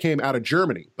that they came out of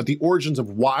Germany, but the origins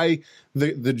of why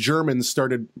the Germans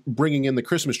started bringing in the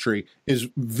Christmas tree is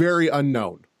very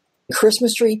unknown. The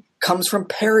Christmas tree comes from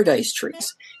paradise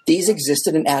trees. These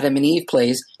existed in Adam and Eve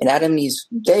plays, and Adam and Eve's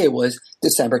day was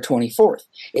December 24th.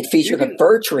 It featured a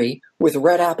fir tree with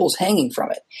red apples hanging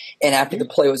from it. And after the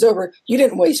play was over, you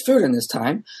didn't waste food in this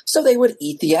time, so they would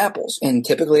eat the apples, and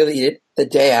typically they eat it the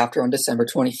day after on December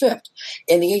 25th.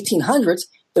 In the 1800s,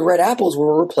 the red apples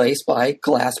were replaced by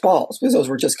glass balls because those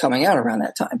were just coming out around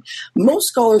that time. Most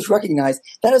scholars recognize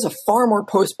that is a far more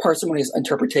parsimonious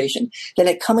interpretation than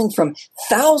it coming from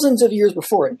thousands of years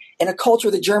before it in a culture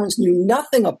the Germans knew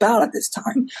nothing about at this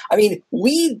time. I mean,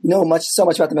 we know so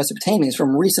much about the Mesopotamians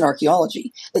from recent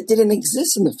archaeology that didn't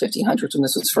exist in the 1500s when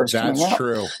this was first coming out.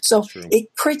 True. So it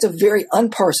creates a very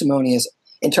unparsimonious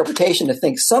interpretation to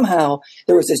think somehow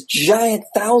there was this giant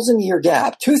 2,000-year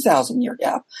gap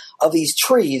of these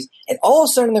trees, and all of a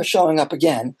sudden they're showing up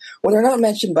again when they're not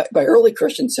mentioned by early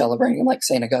Christians celebrating them, like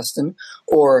St. Augustine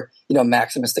or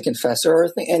Maximus the Confessor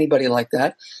or anybody like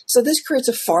that. So this creates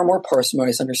a far more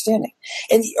parsimonious understanding.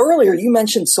 And earlier you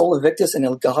mentioned Sol Invictus and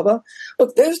Elgaba.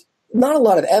 Look, there's not a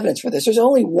lot of evidence for this. There's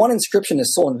only one inscription of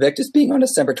Sol Invictus being on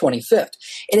December 25th,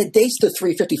 and it dates to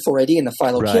 354 AD in the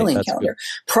Philokaelian calendar.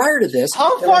 Good. Prior to this,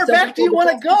 how far back do you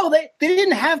want to go? They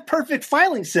didn't have perfect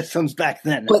filing systems back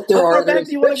then. But how far back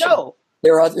do you want to go?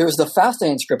 There's the Fausta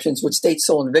inscriptions, which state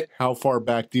Sol Invictus. How far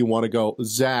back do you want to go?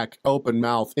 Zach, open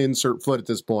mouth, insert foot at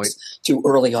this point. To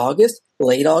early August,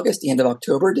 late August, the end of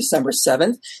October, December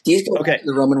 7th. These go back to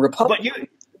the Roman Republic. But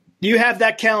you have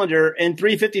that calendar in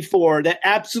 354 that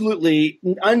absolutely,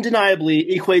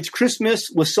 undeniably equates Christmas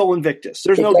with Sol Invictus.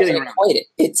 There's no getting around it.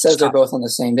 It says they're both on the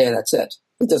same day. That's it.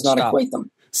 It does not equate them.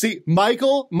 See,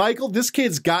 Michael, this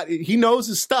kid's he knows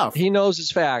his stuff. He knows his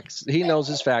facts.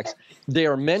 They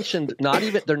are mentioned,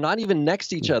 they're not even next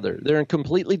to each other. They're in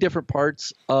completely different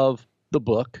parts of the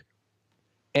book.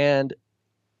 And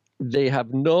they have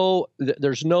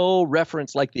there's no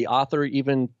reference like the author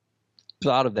even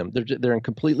thought of them. They're in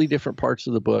completely different parts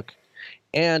of the book,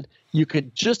 and you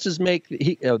could just as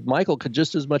Michael could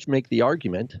just as much make the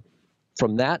argument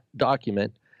from that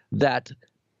document that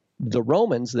the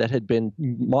Romans that had been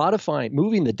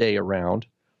moving the day around,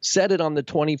 set it on the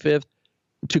 25th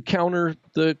to counter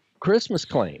the Christmas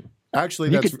claim.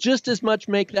 Actually, you could just as much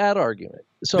make that argument.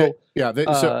 So you're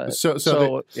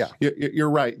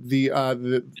right.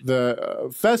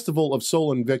 The festival of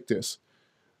Sol Invictus.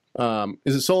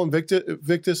 Is it Sol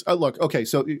Invictus? Look, okay,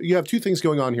 so you have two things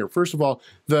going on here. First of all,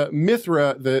 the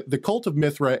Mithra, the cult of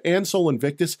Mithra and Sol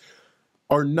Invictus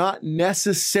are not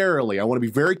necessarily, I want to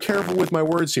be very careful with my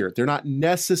words here, they're not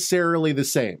necessarily the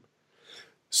same.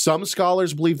 Some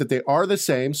scholars believe that they are the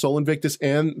same. Sol Invictus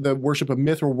and the worship of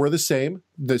Mithra were the same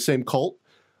cult.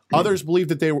 Others believe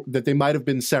that they might have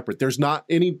been separate. There's not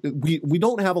any, we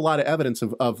don't have a lot of evidence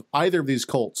of either of these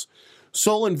cults.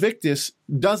 Sol Invictus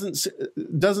doesn't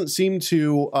seem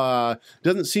to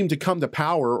come to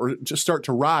power or to start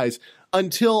to rise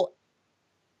until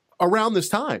around this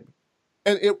time,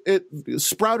 and it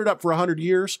sprouted up for 100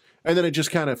 years and then it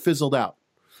just kind of fizzled out.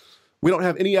 We don't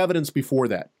have any evidence before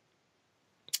that.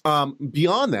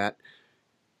 Beyond that,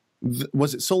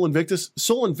 was it Sol Invictus?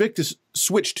 Sol Invictus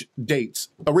switched dates.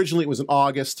 Originally it was in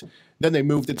August, then they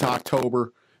moved it to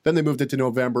October. then they moved it to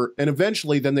November, and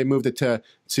eventually then they moved it to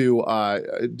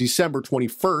December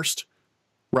 21st,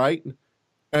 right?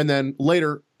 And then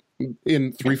later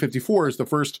in 354 is the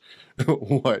first.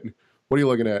 What are you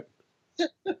looking at?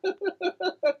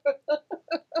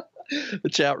 The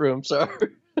chat room, sorry.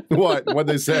 What'd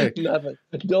they say? Nothing.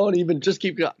 Don't even, just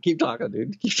keep talking,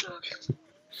 dude. Keep talking.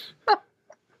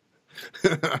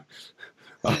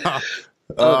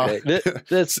 Okay.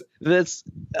 Let's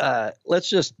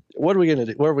just, what are we going to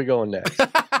do? Where are we going next?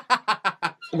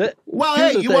 Well,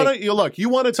 hey, you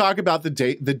want to talk about the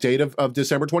date of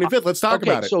December 25th. Let's talk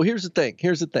about it. So here's the thing.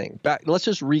 Let's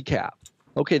just recap.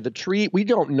 Okay, the tree, we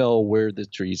don't know where the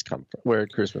trees come from, where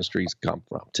Christmas trees come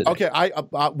from today. Okay,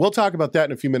 we'll talk about that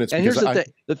in a few minutes. And here's the thing.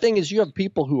 The thing is, you have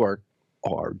people who are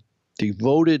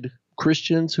devoted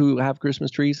Christians who have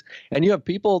Christmas trees, and you have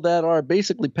people that are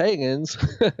basically pagans,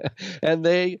 and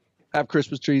they have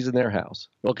Christmas trees in their house.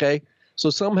 Okay?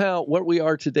 So somehow what we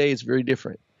are today is very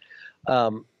different.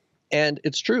 And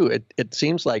it's true. It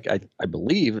seems like, I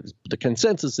believe, the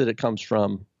consensus that it comes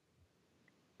from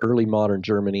early modern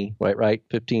Germany, right?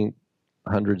 1500s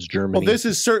Germany. Well, this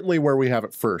is certainly where we have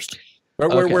it first,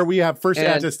 where we have first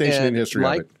attestation in history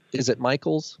of it. Is it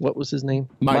Michael's? What was his name?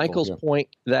 Michael's point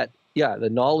that, the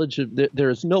knowledge of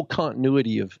there is no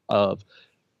continuity of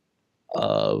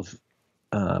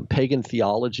pagan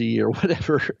theology or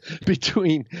whatever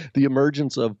between the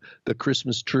emergence of the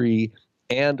Christmas tree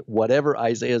and whatever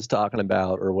Isaiah is talking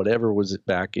about, or whatever was it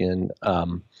back in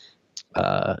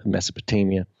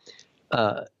Mesopotamia.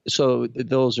 So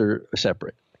those are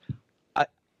separate.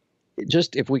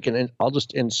 I'll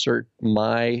just insert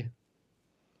my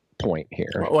point here.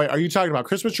 Wait, are you talking about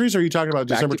Christmas trees, or are you talking about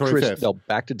December 25th? No,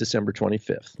 back to December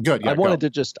 25th. Good. Yeah,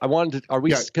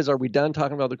 are we done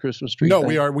talking about the Christmas tree? No,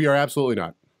 thing? we are absolutely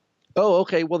not. Oh,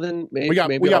 okay. Well, then we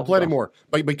got plenty more.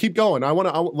 But keep going.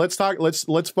 Let's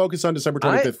focus on December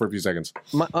 25th for a few seconds.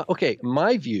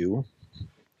 My view,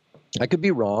 I could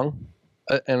be wrong,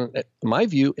 and my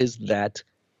view is that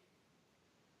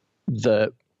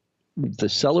the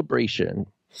celebration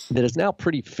that is now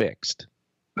pretty fixed.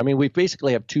 I mean, we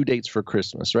basically have two dates for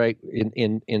Christmas, right?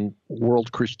 In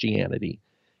world Christianity,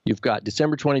 you've got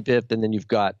December 25th, and then you've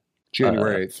got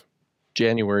January 8th.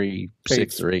 January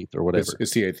 6th or 8th or whatever.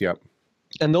 It's the 8th, yeah.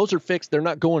 And those are fixed. They're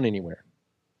not going anywhere.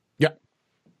 Yeah.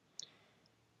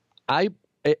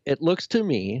 It looks to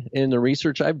me, in the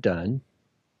research I've done,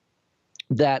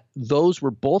 that those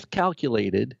were both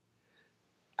calculated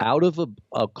out of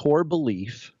a core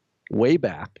belief way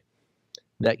back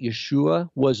that Yeshua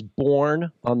was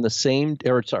born on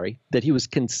that he was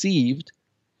conceived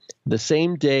the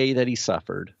same day that he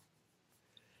suffered.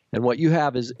 And what you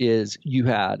have is you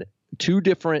had two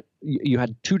different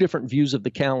views of the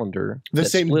calendar. The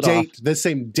same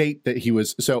date that he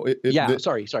was. So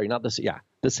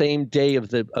the same day of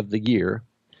the year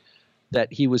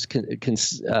that he was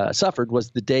suffered was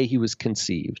the day he was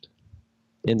conceived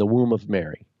in the womb of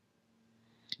Mary.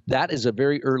 That is a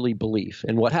very early belief.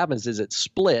 And what happens is it's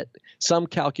split. Some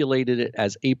calculated it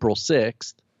as April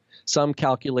 6th. Some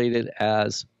calculated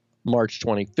as March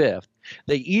 25th.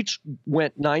 They each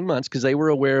went 9 months because they were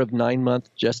aware of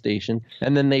 9-month gestation,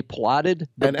 and then they plotted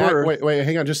the birth. Wait,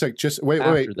 hang on, just a sec. Wait.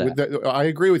 I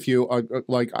agree with you.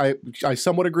 I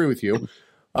somewhat agree with you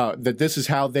that this is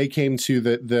how they came to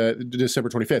the December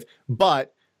 25th.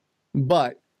 But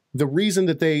the reason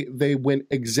that they went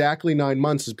exactly 9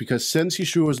 months is because since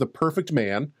Yeshua was the perfect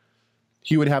man,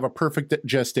 he would have a perfect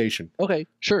gestation. Okay,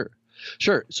 sure.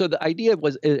 So the idea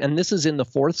was, and this is in the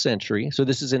 4th century, so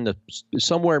this is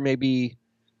somewhere maybe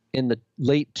in the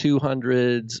late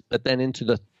 200s, but then into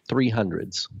the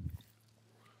 300s.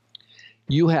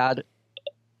 You had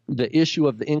the issue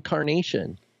of the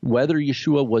incarnation, whether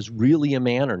Yeshua was really a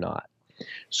man or not.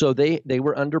 So they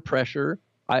were under pressure.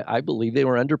 I believe they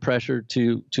were under pressure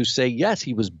to say, yes,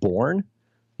 he was born.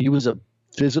 He was a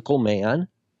physical man.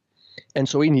 And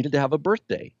so he needed to have a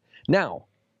birthday. Now,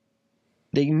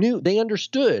 they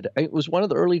understood. It was one of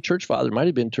the early church fathers, might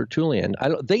have been Tertullian.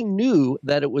 They knew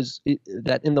that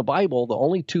that in the Bible, the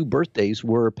only two birthdays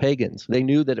were pagans. They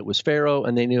knew that it was Pharaoh,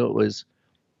 and they knew it was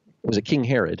a King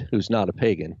Herod, who's not a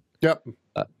pagan. Yep.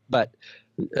 But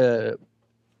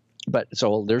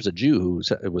so there's a Jew who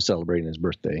was celebrating his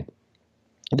birthday.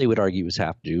 They would argue he was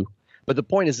half Jew. But the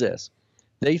point is this.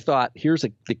 They thought, here's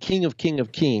the King of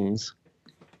Kings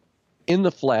in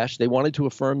the flesh. They wanted to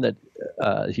affirm that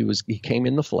he came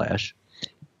in the flesh.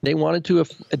 They wanted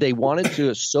to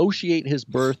associate his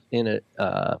birth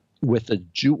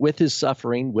with his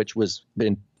suffering, which was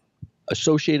been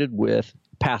associated with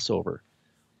Passover.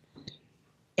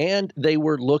 And they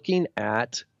were looking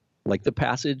at, like the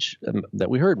passage that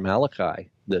we heard, Malachi,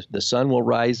 the sun will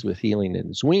rise with healing in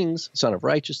its wings, son of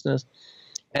righteousness.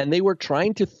 And they were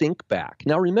trying to think back.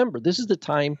 Now, remember, this is the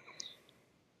time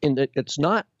it's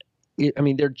not, I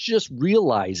mean, they're just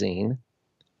realizing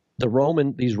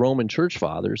these Roman church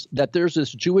fathers, that there's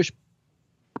this Jewish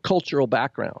cultural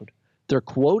background. They're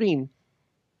quoting,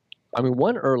 I mean,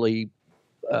 one early,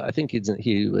 I think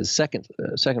he was second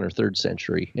or third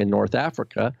century in North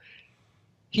Africa.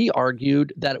 He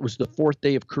argued that it was the fourth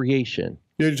day of creation.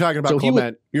 You're talking about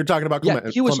Clement. You're talking about Clement.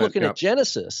 Yeah, he was looking yeah. at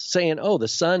Genesis, saying, "Oh, the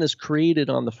sun is created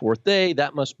on the fourth day.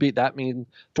 That means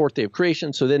fourth day of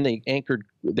creation." So then they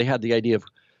had the idea of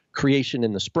creation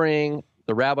in the spring.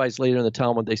 The rabbis later in the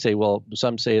Talmud, they say, well,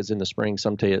 some say it's in the spring,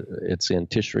 some say it's in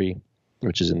Tishri,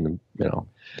 which is in the,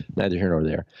 neither here nor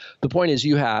there. The point is,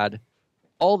 you had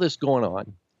all this going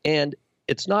on, and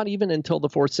it's not even until the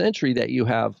 4th century that you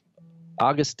have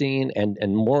Augustine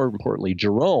and more importantly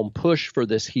Jerome push for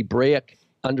this Hebraic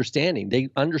understanding. They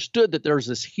understood that there's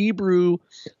this Hebrew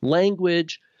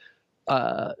language,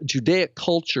 Judaic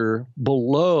culture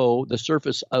below the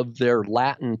surface of their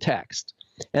Latin text,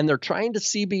 and they're trying to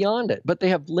see beyond it. But they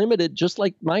have limited, just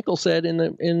like Michael said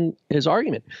in his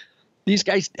argument, these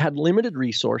guys had limited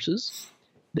resources.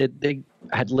 They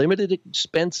had limited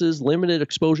expenses, limited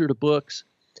exposure to books,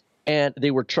 and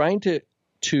they were trying to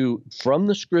from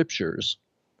the scriptures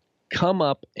come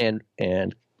up and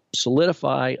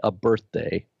solidify a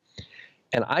birthday.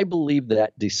 And I believe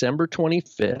that December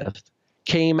 25th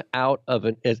came out of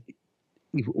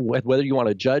whether you want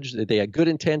to judge that they had good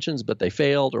intentions but they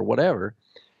failed or whatever,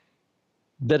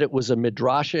 that it was a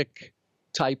midrashic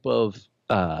type of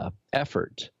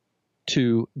effort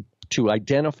to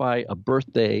identify a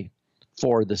birthday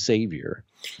for the Savior,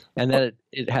 and that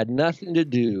it had nothing to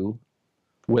do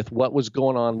with what was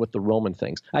going on with the Roman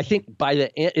things. I think by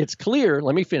the end, it's clear,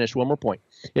 let me finish one more point.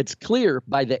 It's clear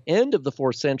by the end of the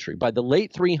 4th century, by the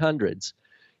late 300s,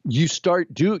 you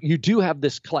do have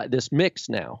this mix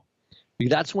now.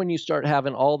 That's when you start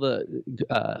having all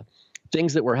the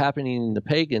things that were happening in the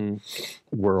pagan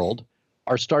world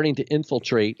are starting to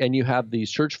infiltrate, and you have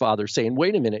these church fathers saying,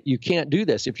 wait a minute, you can't do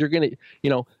this. If you're going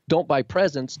to, don't buy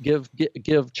presents, give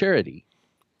charity.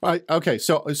 Okay,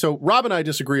 so Rob and I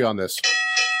disagree on this.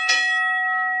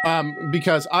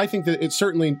 Because I think that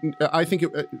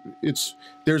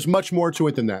there's much more to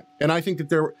it than that. And I think that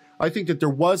there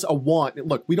was a want.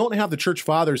 Look, we don't have the church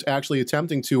fathers actually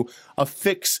attempting to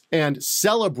affix and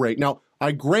celebrate. Now,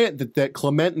 I grant that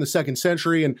Clement in the 2nd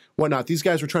century and whatnot, these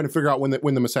guys were trying to figure out when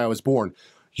the Messiah was born.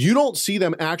 You don't see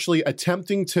them actually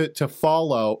attempting to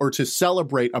follow or to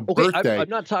celebrate a birthday. I'm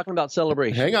not talking about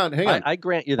celebration. Hang on. I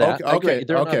grant you that. Okay.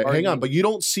 Hang on. But you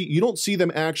don't see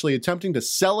them actually attempting to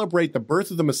celebrate the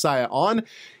birth of the Messiah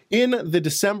in the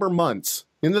December month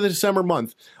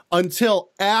until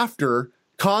after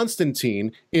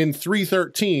Constantine in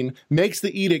 313 makes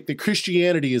the edict that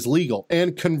Christianity is legal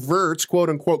and converts, quote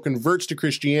unquote, to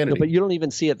Christianity. No, but you don't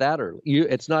even see it that early.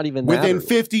 It's not even that within early.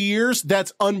 50 years.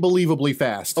 That's unbelievably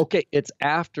fast. Okay, it's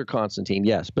after Constantine,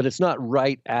 yes, but it's not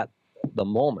right at the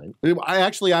moment.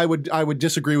 I would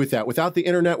disagree with that. Without the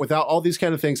internet, without all these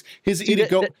kind of things, his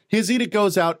edict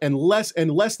goes out, and less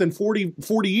than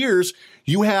 40 years,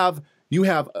 you have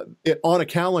it on a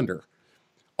calendar.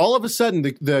 All of a sudden,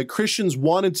 the Christians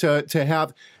wanted to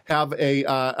have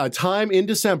a time in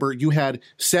December. You had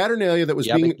Saturnalia that was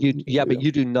but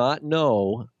you do not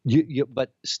know.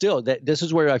 But still, this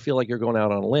is where I feel like you're going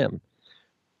out on a limb.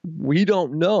 We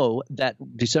don't know that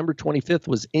December 25th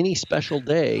was any special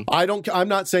day. I'm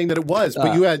not saying that it was,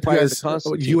 but you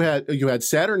had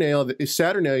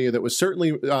Saturnalia that was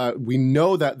certainly. We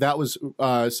know that was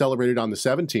celebrated on the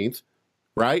 17th.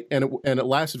 Right, and it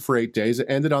lasted for 8 days. It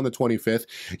ended on the 25th.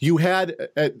 You had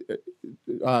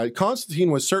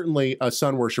Constantine was certainly a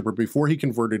sun worshiper before he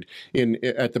converted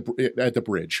at the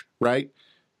bridge. Right,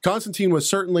 Constantine was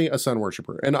certainly a sun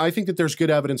worshiper, and I think that there's good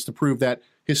evidence to prove that.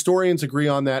 Historians agree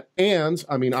on that, and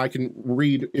I mean I can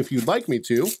read if you'd like me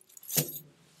to.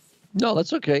 No,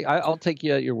 that's okay. I'll take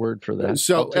you at your word for that.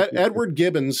 So Edward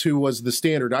Gibbons, who was the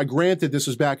standard, I grant that this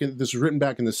was written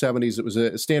back in the 70s. It was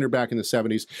a standard back in the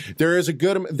 70s. There is a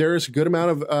good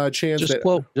amount of chance just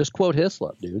quote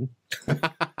Hislop, dude.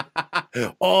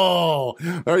 Oh,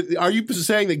 are you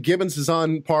saying that Gibbons is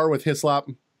on par with Hislop?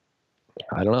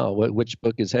 I don't know which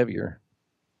book is heavier.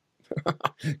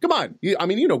 Come on, you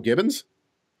know Gibbons.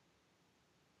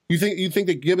 You think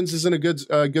that Gibbons isn't a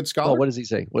good scholar? Oh, what does he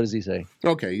say?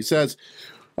 Okay, he says,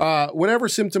 Whenever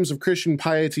symptoms of Christian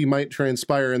piety might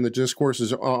transpire in the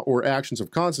discourses or actions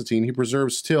of Constantine, he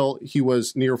preserves till he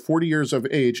was near 40 years of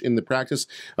age in the practice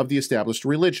of the established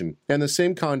religion, and the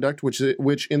same conduct which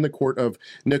in the court of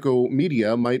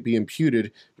Nicomedia might be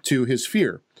imputed to his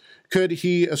fear could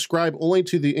he ascribe only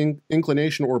to the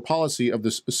inclination or policy of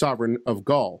the sovereign of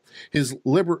Gaul. His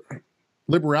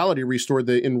liberality restored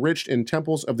the enriched in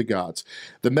temples of the gods.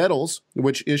 The medals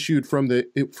which issued from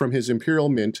his imperial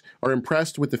mint are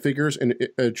impressed with the figures and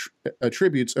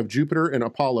attributes of Jupiter and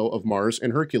Apollo, of Mars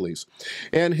and Hercules.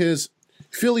 And his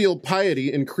filial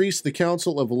piety increased the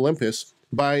council of Olympus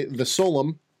by the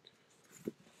solemn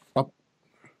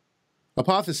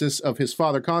apotheosis of his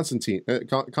father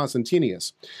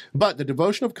Constantinius. But the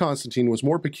devotion of Constantine was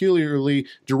more peculiarly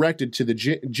directed to the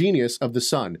genius of the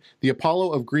sun, the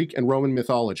Apollo of Greek and Roman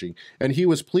mythology, and he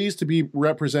was pleased to be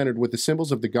represented with the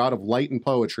symbols of the god of light and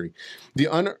poetry. The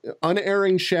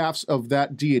unerring shafts of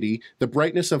that deity, the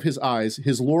brightness of his eyes,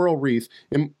 his laurel wreath,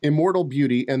 immortal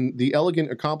beauty, and the elegant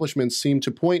accomplishments seemed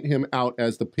to point him out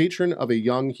as the patron of a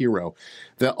young hero.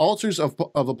 The altars of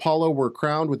Apollo were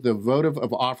crowned with the votive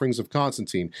of offerings of Constantine,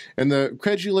 and the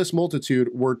credulous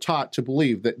multitude were taught to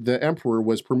believe that the emperor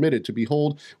was permitted to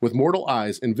behold with mortal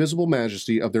eyes invisible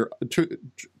majesty of their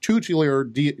tutelar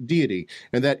deity,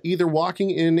 and that either walking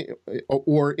in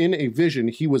or in a vision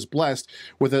he was blessed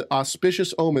with the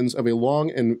auspicious omens of a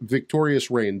long and victorious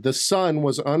reign. The sun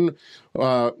was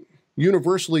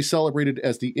universally celebrated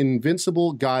as the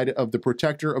invincible guide of the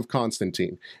protector of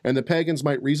Constantine, and the pagans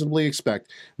might reasonably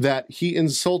expect that the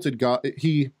insulted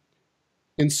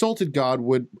God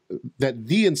would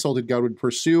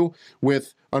pursue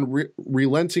with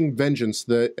unrelenting vengeance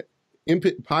the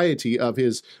impiety of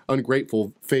his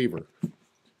ungrateful favor.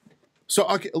 So,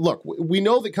 okay, look, we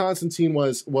know that Constantine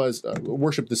was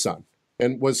worshipped the sun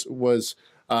and was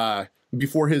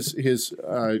before his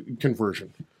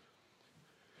conversion.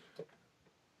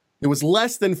 It was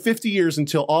less than 50 years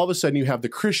until all of a sudden you have the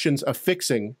Christians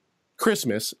affixing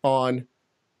Christmas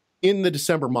in the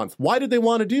December month. Why did they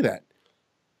want to do that?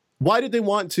 Why did they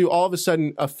want to all of a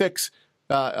sudden affix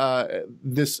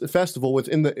this festival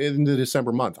in the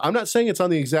December month? I'm not saying it's on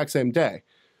the exact same day,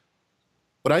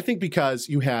 but I think because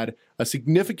you had a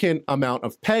significant amount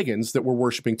of pagans that were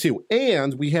worshiping too,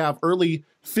 and we have early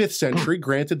 5th century.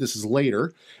 Granted, this is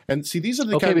later, and see these are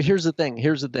the but here's the thing.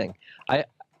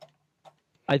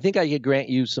 I think I could grant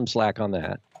you some slack on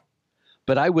that,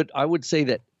 but I would say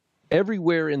that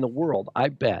everywhere in the world, I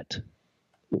bet.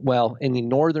 Well, in the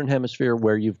northern hemisphere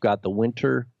where you've got the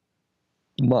winter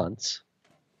months,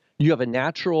 you have a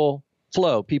natural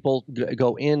flow. People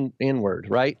go inward,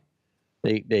 right?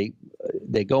 They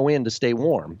go in to stay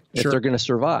warm if they're going to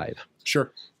survive.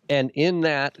 Sure. And in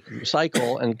that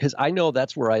cycle, and because I know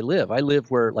that's where I live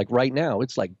where, like right now,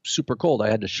 it's like super cold. I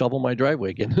had to shovel my driveway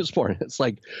again this morning. It's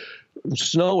like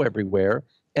snow everywhere.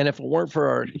 And if it weren't for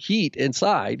our heat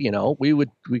inside, we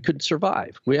couldn't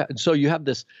survive. So you have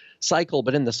this cycle,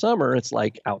 but in the summer, it's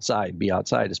like be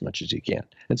outside as much as you can.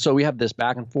 And so we have this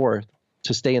back and forth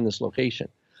to stay in this location.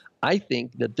 I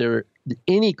think that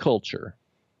any culture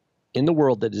in the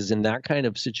world that is in that kind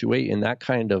of situation, in that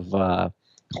kind of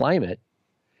climate,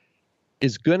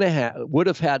 is would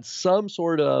have had some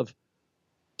sort of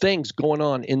things going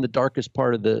on in the darkest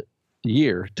part of the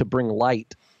year to bring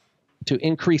light, to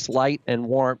increase light and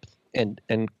warmth and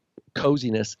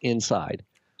coziness inside.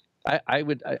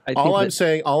 All I'm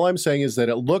saying is that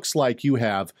it looks like you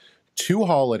have two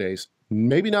holidays,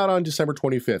 maybe not on December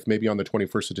 25th, maybe on the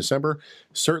 21st of December.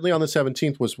 Certainly on the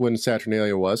 17th was when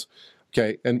Saturnalia was.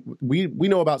 Okay, and we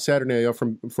know about Saturnalia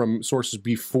from sources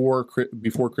before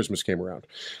Christmas came around.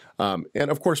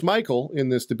 And of course, Michael, in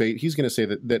this debate, he's going to say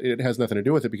that it has nothing to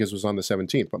do with it because it was on the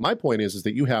 17th. But my point is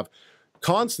that you have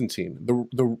Constantine,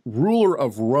 the ruler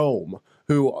of Rome,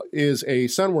 who is a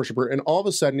sun worshiper, and all of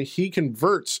a sudden he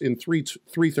converts in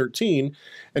 313,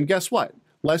 and guess what?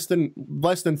 Less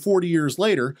than 40 years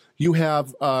later, you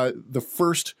have the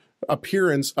first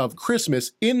appearance of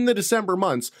Christmas in the December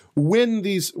months when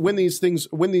these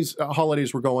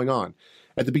holidays were going on.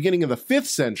 At the beginning of the 5th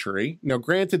century, now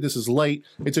granted this is late,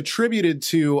 it's attributed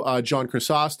to John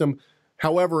Chrysostom.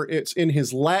 However, it's in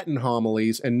his Latin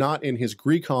homilies and not in his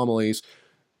Greek homilies.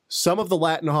 Some of the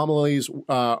Latin homilies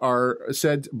are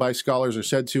said by scholars are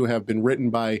said to have been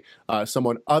written by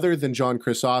someone other than John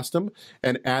Chrysostom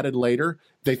and added later.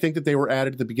 They think that they were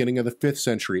added at the beginning of the 5th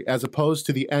century, as opposed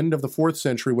to the end of the 4th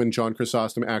century when John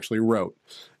Chrysostom actually wrote.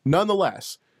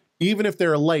 Nonetheless, even if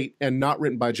they're late and not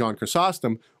written by John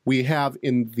Chrysostom, we have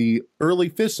in the early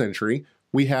 5th century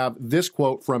we have this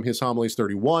quote from his Homilies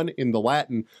 31 in the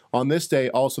Latin. On this day,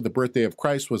 also the birthday of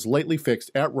Christ was lately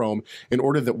fixed at Rome, in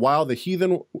order that while the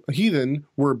heathen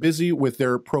were busy with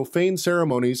their profane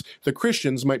ceremonies, the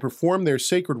Christians might perform their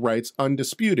sacred rites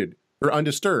undisputed or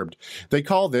undisturbed. They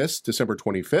call this, December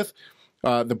 25th,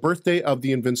 the birthday of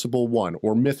the invincible one,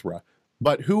 or Mithra.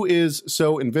 But who is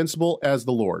so invincible as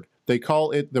the Lord? They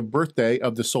call it the birthday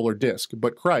of the solar disk,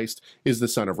 but Christ is the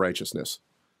Son of Righteousness.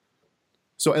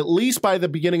 So at least by the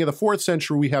beginning of the 4th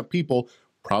century, we have people,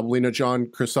 probably not John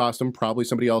Chrysostom, probably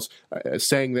somebody else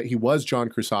saying that he was John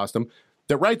Chrysostom,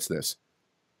 that writes this.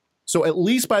 So at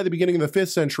least by the beginning of the 5th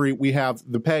century, we have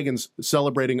the pagans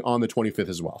celebrating on the 25th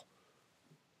as well.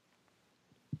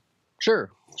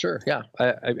 Sure, yeah.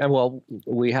 Well,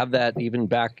 we have that even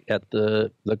back at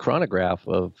the chronograph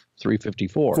of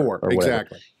 354.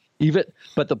 Exactly.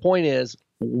 But the point is,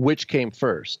 which came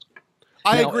first?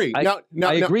 I agree.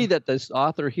 I agree that this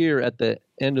author here at the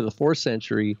end of the 4th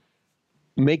century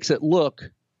makes it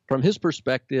look, from his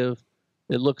perspective,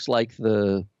 it looks like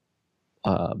the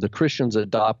Christians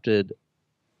adopted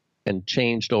and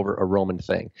changed over a Roman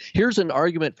thing. Here's an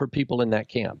argument for people in that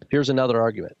camp. Here's another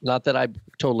argument. Not that I'm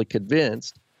totally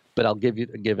convinced, but I'll give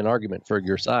an argument for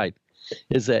your side.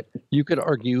 Is that you could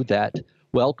argue that,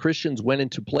 well, Christians went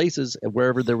into places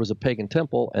wherever there was a pagan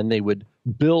temple, and they would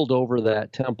build over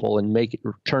that temple and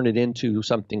turn it into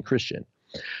something Christian.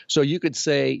 So you could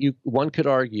say, one could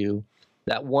argue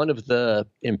that one of the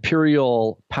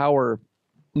imperial power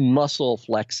muscle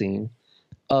flexing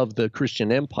of the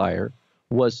Christian empire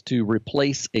was to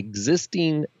replace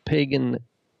existing pagan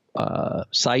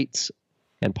sites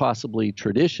and possibly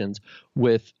traditions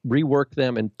with rework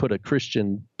them and put a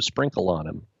Christian sprinkle on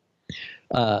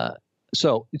them.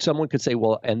 So someone could say,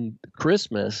 well, and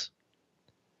Christmas,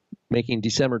 making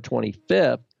December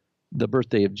 25th the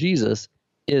birthday of Jesus,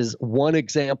 is one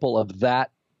example of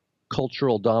that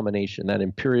cultural domination, that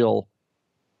imperial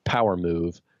power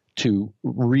move to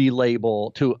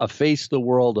relabel, to efface the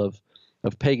world of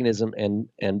paganism and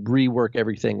rework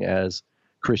everything as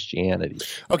Christianity.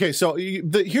 Okay, so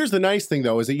here's the nice thing,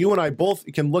 though, is that you and I both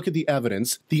can look at the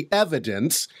evidence,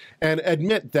 and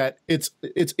admit that it's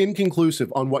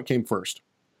inconclusive on what came first.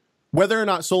 Whether or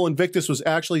not Sol Invictus was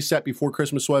actually set before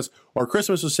Christmas was, or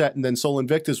Christmas was set and then Sol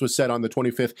Invictus was set on the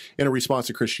 25th in a response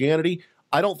to Christianity,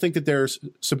 I don't think that there's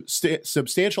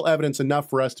substantial evidence enough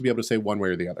for us to be able to say one way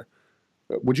or the other.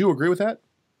 Would you agree with that?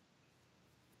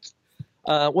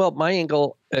 Well, my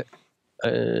angle,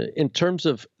 in terms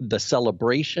of the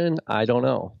celebration, I don't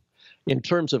know. In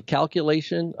terms of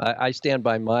calculation, I stand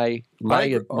by my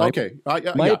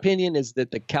opinion is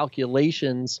that the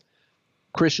calculations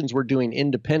Christians were doing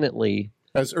independently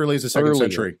as early as the second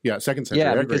century. Yeah, second century.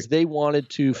 Yeah, because they wanted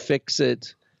to fix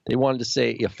it. They wanted to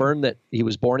say, affirm that he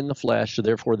was born in the flesh, so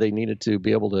therefore they needed to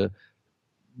be able to,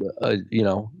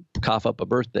 cough up a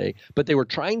birthday. But they were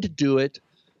trying to do it.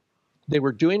 They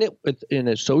were doing it in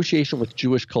association with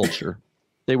Jewish culture.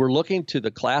 They were looking to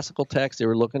the classical text. They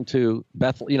were looking to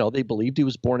Bethlehem. They believed he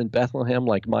was born in Bethlehem,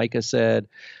 like Micah said.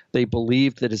 They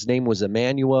believed that his name was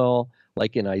Emmanuel,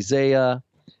 like in Isaiah.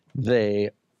 They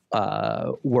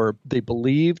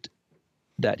believed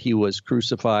that he was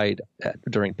crucified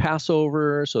during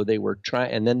Passover. So they were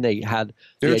trying, and then they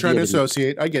were trying to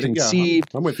associate. I get it. Yeah,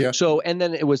 I'm with you. So, and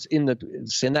then it was in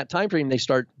that time frame they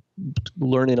start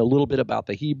learning a little bit about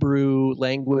the Hebrew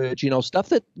language, stuff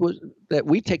that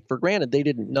we take for granted they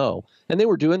didn't know. And they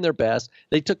were doing their best.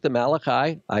 They took the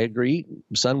Malachi, I agree,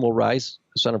 sun will rise,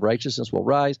 the Son of Righteousness will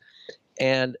rise.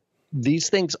 And these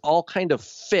things all kind of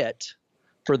fit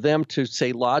for them to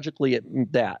say logically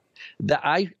that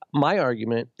my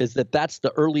argument is that that's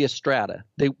the earliest strata.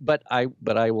 But I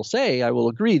will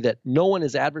agree that no one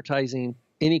is advertising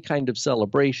any kind of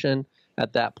celebration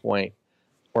at that point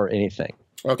or anything.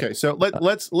 Okay, so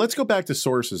let's go back to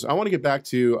sources. I want to get back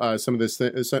to some of this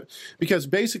because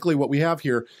basically what we have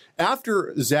here,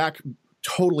 after Zach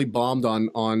totally bombed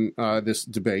on this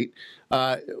debate,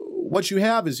 what you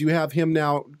have is you have him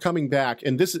now coming back,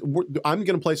 and I'm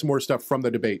going to play some more stuff from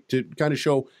the debate to kind of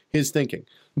show his thinking.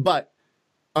 But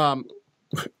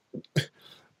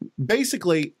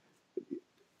basically,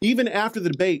 even after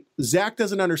the debate, Zach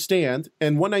doesn't understand,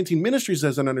 and 119 Ministries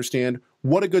doesn't understand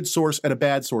what a good source and a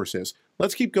bad source is.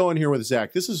 Let's keep going here with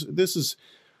Zach. This was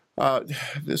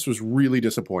really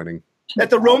disappointing. That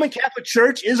the Roman Catholic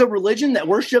Church is a religion that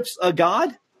worships a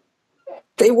God?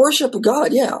 They worship a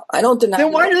god, yeah. I don't deny.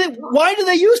 Then why do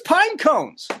they use pine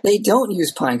cones? They don't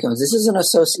use pine cones. This is an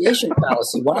association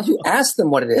fallacy. Why don't you ask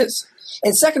them what it is?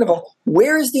 And second of all,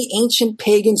 where is the ancient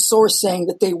pagan source saying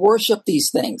that they worship these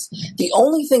things? The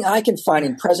only thing I can find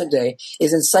in present day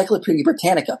is Encyclopedia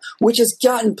Britannica, which has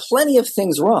gotten plenty of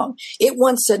things wrong. It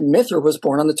once said Mithra was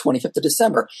born on the 25th of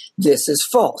December. This is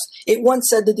false. It once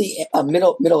said that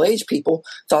the middle-aged people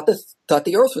thought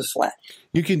the earth was flat.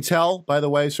 You can tell, by the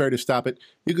way, sorry to stop it,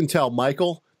 you can tell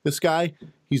Michael, this guy,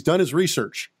 he's done his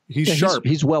research. He's sharp.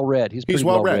 He's well-read. He's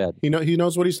well-read. He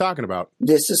knows what he's talking about.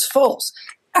 This is false.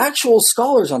 Actual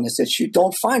scholars on this issue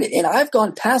don't find it, and I've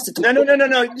gone past it. No.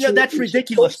 Yeah, that's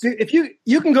ridiculous. If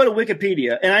you can go to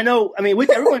Wikipedia, and I know, I mean,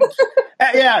 everyone,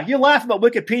 yeah, you laugh about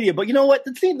Wikipedia, but you know what?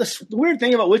 The weird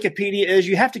thing about Wikipedia is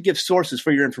you have to give sources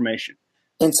for your information,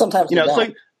 and sometimes you know.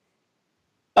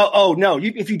 So, no,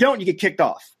 if you don't, you get kicked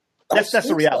off. That's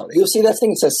the reality. You'll see that thing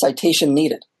that says citation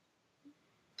needed.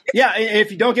 Yeah, and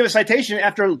if you don't give a citation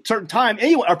after a certain time,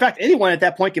 anyone at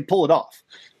that point can pull it off.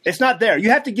 It's not there.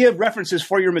 You have to give references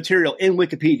for your material in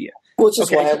Wikipedia. Which is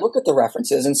why I look at the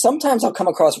references, and sometimes I'll come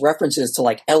across references to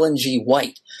like Ellen G.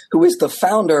 White, who is the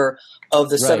founder of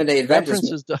the Seventh-day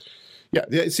Adventist.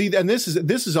 Yeah, see, and this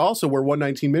is also where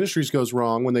 119 Ministries goes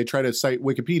wrong when they try to cite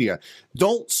Wikipedia.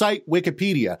 Don't cite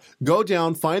Wikipedia. Go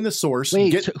down, find the source.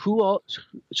 Wait,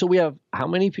 so we have how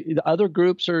many other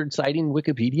groups are citing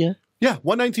Wikipedia? Yeah,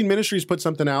 119 Ministries put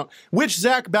something out, which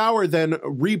Zach Bauer then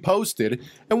reposted,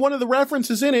 and one of the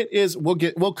references in it is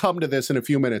we'll come to this in a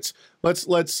few minutes.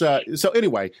 Let's so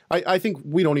anyway, I think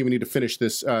we don't even need to finish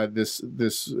this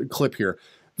this clip here.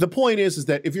 The point is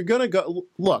that if you're gonna go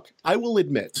look, I will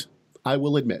admit, I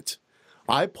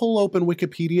pull open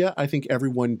Wikipedia. I think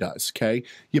everyone does. Okay,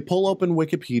 you pull open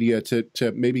Wikipedia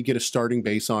to maybe get a starting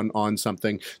base on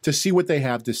something to see what they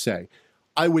have to say.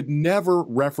 I would never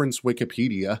reference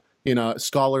Wikipedia in a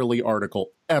scholarly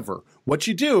article ever. What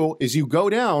you do is you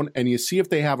go down and you see if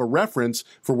they have a reference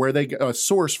for a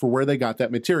source for where they got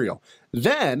that material.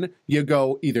 Then you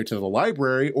go either to the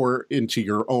library or into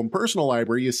your own personal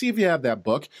library. You see if you have that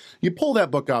book. You pull that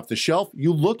book off the shelf.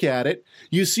 You look at it.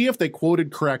 You see if they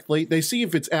quoted correctly. They see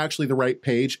if it's actually the right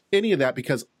page. Any of that,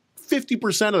 because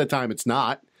 50% of the time it's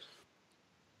not.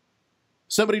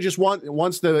 Somebody just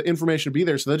wants the information to be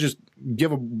there, so they'll just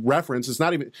give a reference. It's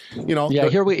not even, Yeah,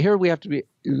 here we have to be,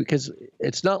 because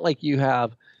it's not like you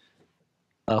have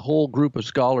a whole group of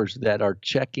scholars that are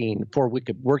checking for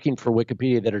working for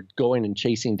Wikipedia that are going and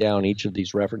chasing down each of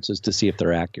these references to see if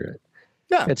they're accurate.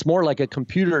 Yeah, it's more like a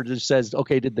computer that says,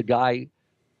 okay, did the guy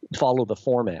follow the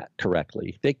format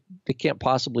correctly? They can't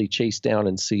possibly chase down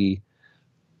and see.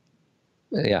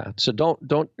 Yeah, so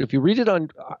don't if you read it on,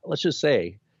 let's just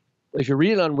say, if you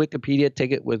read it on Wikipedia,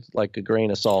 take it with like a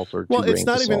grain of salt or two grains of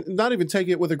salt. Well, it's not even take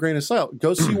it with a grain of salt.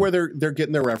 Go see where they're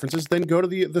getting their references, then go to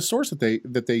the source that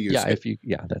they use.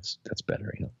 Yeah, that's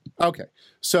better. Yeah. Okay,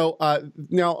 so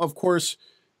now of course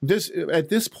at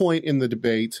this point in the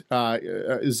debate,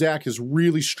 Zach is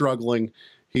really struggling.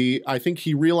 I think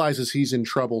he realizes he's in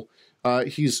trouble.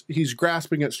 He's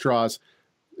grasping at straws.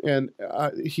 And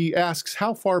he asks,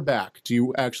 how far back do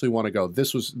you actually want to go?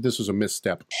 This was a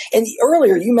misstep. And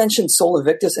earlier you mentioned Sol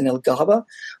Invictus and Il Gaba.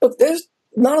 Look, there's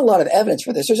not a lot of evidence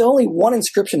for this. There's only one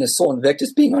inscription of Sol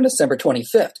Invictus being on December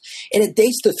 25th, and it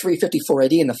dates to 354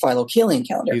 AD in the Philokaelian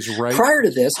calendar. He's right. Prior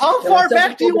to this, how far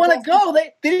back do you want to go?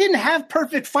 They didn't have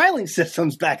perfect filing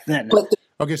systems back then.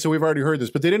 Okay, so we've already heard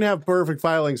this, but they didn't have perfect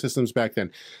filing systems back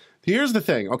then. Here's the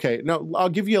thing. Okay, now I'll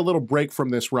give you a little break from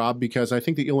this, Rob, because I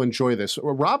think that you'll enjoy this.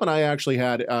 Rob and I actually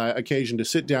had occasion to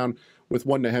sit down with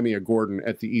one Nehemiah Gordon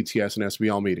at the ETS and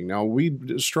SBL meeting. Now, we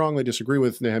strongly disagree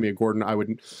with Nehemiah Gordon. I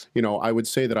would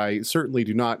say that I certainly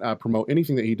do not promote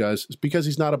anything that he does because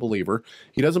he's not a believer.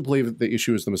 He doesn't believe that the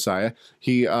issue is the Messiah.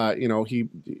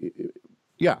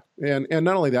 Yeah, and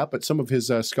not only that, but some of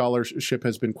his scholarship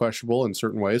has been questionable in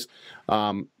certain ways.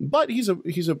 But he's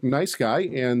a nice guy,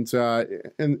 and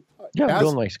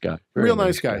real nice guy, real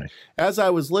nice guy. As I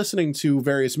was listening to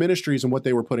various ministries and what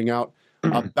they were putting out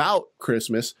about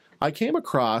Christmas, I came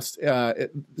across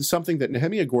something that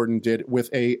Nehemiah Gordon did with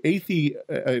an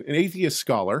atheist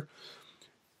scholar,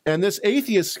 and this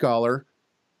atheist scholar,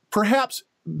 perhaps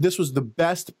this was the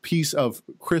best piece of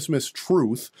Christmas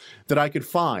truth that I could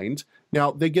find. Now,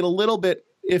 they get a little bit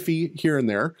iffy here and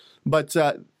there, but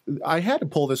I had to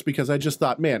pull this because I just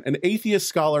thought, man, an atheist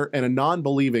scholar and a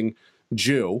non-believing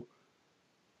Jew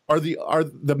are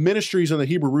the ministries in the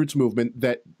Hebrew Roots movement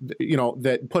that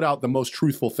put out the most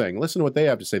truthful thing. Listen to what they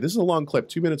have to say. This is a long clip,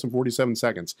 2 minutes and 47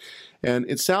 seconds, and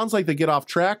it sounds like they get off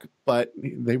track, but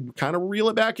they kind of reel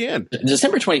it back in.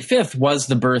 December 25th was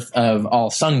the birth of all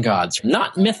sun gods,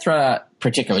 not Mithra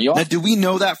particularly. Now, do we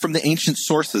know that from the ancient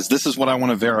sources? This is what I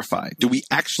want to verify. Do we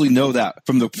actually know that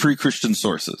from the pre-Christian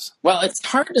sources? Well, it's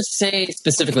hard to say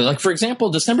specifically. Like, for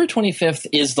example, December 25th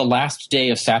is the last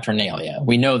day of Saturnalia.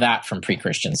 We know that from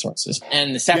pre-Christian sources.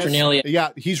 And the Saturnalia... Yes,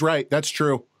 yeah, he's right. That's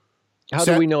true. How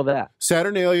do we know that?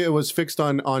 Saturnalia was fixed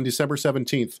on December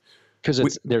 17th.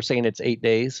 Because they're saying it's 8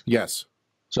 days? Yes.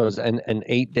 So it's an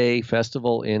 8-day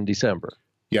festival in December?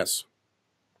 Yes.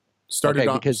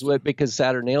 Because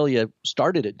Saturnalia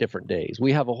started at different days.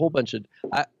 We have a whole bunch of...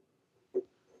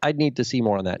 I'd need to see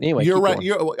more on that. Anyway, you're right.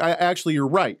 You're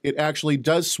right. It actually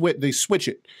does switch. They switch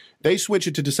it. They switch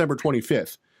it to December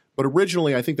 25th. But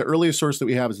originally, I think the earliest source that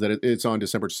we have is that it's on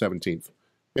December 17th.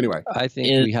 Anyway, I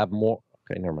think we have more.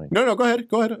 Okay, never mind. No, go ahead.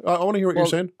 Go ahead. I want to hear what you're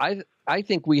saying. I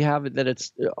think we have it that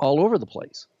it's all over the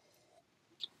place.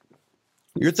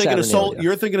 You're thinking of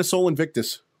Sol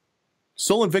Invictus.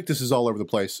 Sol Invictus is all over the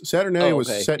place. Saturnalia was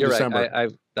set in December.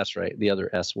 Right. That's right. The other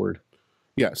S word.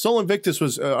 Yeah, Sol Invictus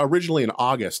was originally in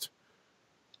August.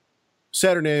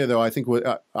 Saturnalia, though, I think was.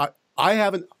 I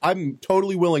haven't. I'm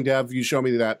totally willing to have you show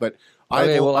me that, but I'm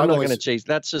not going to chase.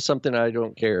 That's just something I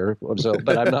don't care. So,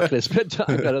 but I'm not going to spend time.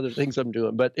 I've got other things I'm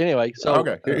doing. But anyway, so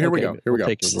okay, here we go.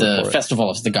 It's the festival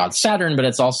of the god Saturn, but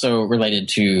it's also related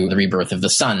to the rebirth of the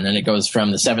sun, and it goes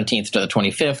from the 17th to the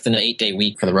 25th, and an 8-day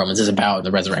week for the Romans is about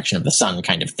the resurrection of the sun,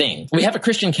 kind of thing. We have a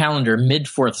Christian calendar mid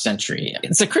 4th century.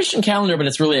 It's a Christian calendar, but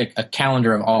it's really a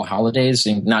calendar of all holidays,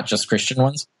 not just Christian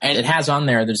ones. And it has on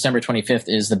there the December 25th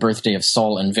is the birthday of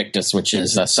Sol Invictus, which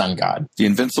is a sun god, the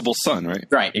invincible sun, right?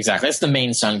 Right, exactly. That's the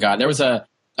main sun god. There was a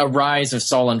rise of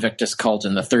Sol Invictus cult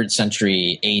in the 3rd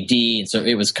century AD, and so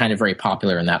it was kind of very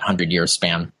popular in that 100-year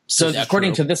span. So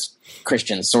according to this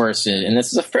Christian source, and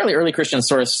this is a fairly early Christian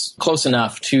source, close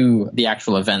enough to the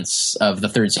actual events of the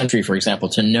 3rd century, for example,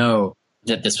 to know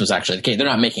that this was actually the case. They're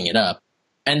not making it up.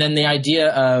 And then the idea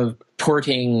of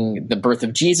porting the birth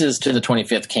of Jesus to the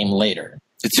 25th came later.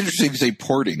 It's interesting to say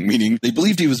porting, meaning they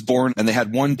believed he was born and they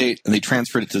had one date and they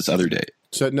transferred it to this other date.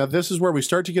 So now this is where we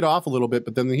start to get off a little bit,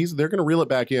 but then they're going to reel it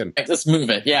back in. Let's move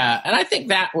it. Yeah. And I think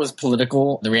that was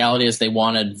political. The reality is they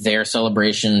wanted their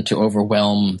celebration to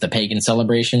overwhelm the pagan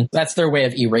celebration. That's their way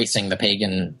of erasing the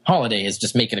pagan holiday, is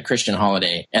just make it a Christian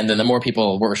holiday. And then the more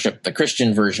people worship the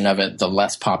Christian version of it, the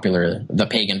less popular the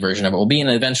pagan version of it will be. And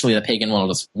eventually the pagan one will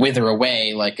just wither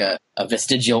away like a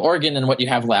vestigial organ. And what you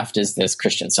have left is this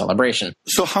Christian celebration.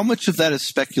 So how much of that is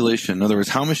speculation? In other words,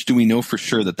 how much do we know for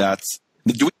sure that that's...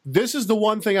 This is the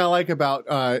one thing I like about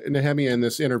Nehemiah in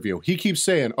this interview. He keeps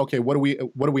saying, "Okay, what do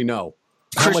we know?"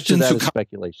 How much of that is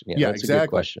speculation? Yeah, that's exactly. a good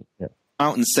question. Yeah.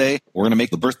 Out and say we're going to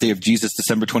make the birthday of Jesus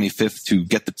December 25th to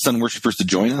get the sun worshippers to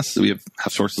join us? Do we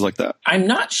have sources like that? I'm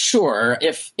not sure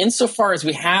if, insofar as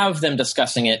we have them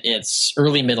discussing it, it's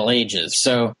early Middle Ages.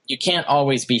 So you can't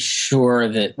always be sure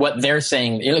that what they're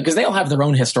saying, because they all have their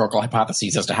own historical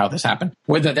hypotheses as to how this happened.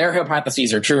 Whether their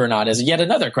hypotheses are true or not is yet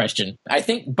another question. I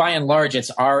think by and large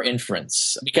it's our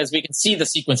inference, because we can see the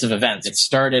sequence of events. It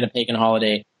started a pagan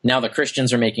holiday. Now the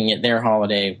Christians are making it their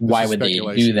holiday. Why would they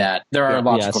do that? There are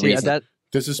logical reasons.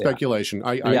 This is speculation.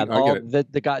 I get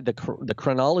it. The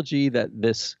chronology that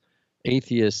this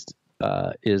atheist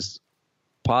is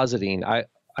positing, I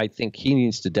think he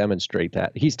needs to demonstrate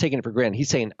that. He's taking it for granted. He's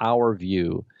saying our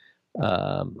view,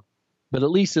 but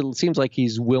at least it seems like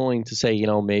he's willing to say,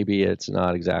 maybe it's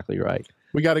not exactly right.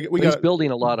 He's building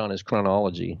a lot on his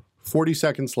chronology. 40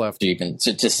 seconds left. You can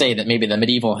to say that maybe the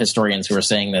medieval historians who are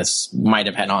saying this might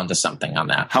have had on to something on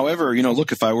that. However,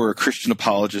 look, if I were a Christian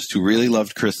apologist who really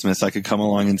loved Christmas, I could come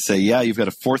along and say, yeah, you've got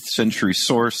a 4th century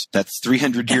source that's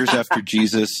 300 years after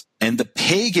Jesus, and the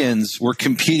pagans were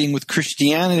competing with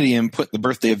Christianity and put the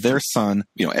birthday of their son,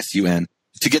 S-U-N,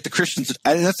 to get the Christians.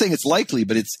 I'm not saying it's likely,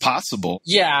 but it's possible.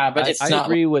 Yeah, but it's not. I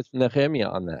agree with Nehemiah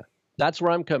on that. That's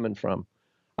where I'm coming from.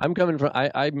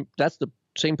 That's the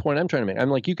same point I'm trying to make. I'm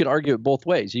like, you could argue it both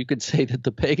ways. You could say that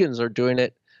the pagans are doing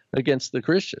it against the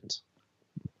Christians.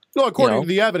 No, according to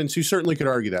the evidence, you certainly could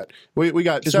argue that. We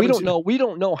got 17... we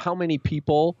don't know how many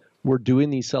people were doing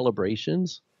these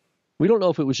celebrations. We don't know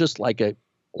if it was just like a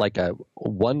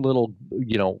one little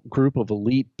group of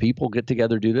elite people get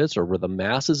together do this, or were the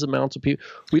masses amounts of people.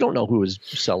 We don't know who was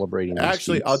celebrating these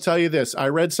Actually, feats. I'll tell you this. I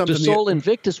read something. The Sol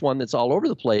Invictus one that's all over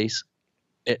the place.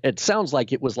 it sounds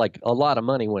like it was like a lot of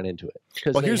money went into it.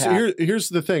 Well, here's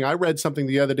the thing. I read something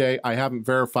the other day. I haven't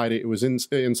verified it. It was in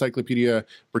Encyclopedia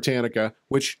Britannica,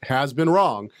 which has been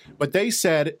wrong. But they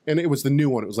said, and it was the new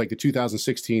one. It was like the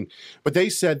 2016. But they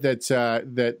said that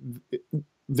that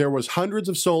there was hundreds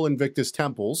of Sol Invictus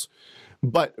temples,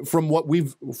 but from what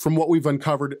we've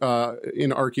uncovered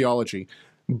in archaeology,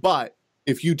 but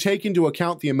if you take into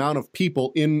account the amount of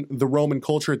people in the Roman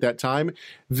culture at that time,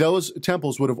 those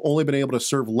temples would have only been able to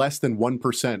serve less than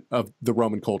 1% of the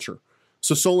Roman culture.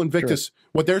 So Sol Invictus,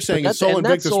 what they're saying is Sol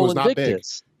Invictus was not big.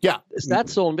 Yeah.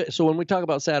 That's Sol Invictus. So when we talk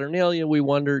about Saturnalia, we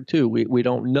wonder too, we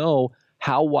don't know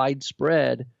how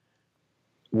widespread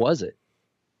was it.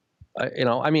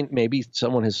 I mean, maybe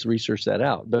someone has researched that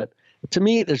out. But to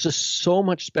me, there's just so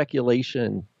much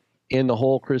speculation in the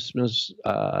whole Christmas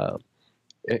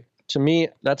to me,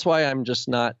 that's why I'm just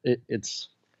not. It's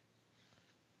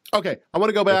okay. I want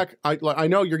to go back. I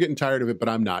know you're getting tired of it, but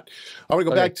I'm not. I want to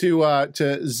go back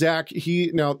to Zach.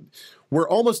 Now we're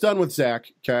almost done with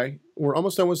Zach. Okay, we're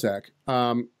almost done with Zach.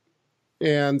 And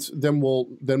then we're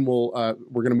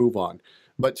going to move on.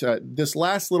 But this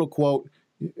last little quote,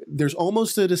 there's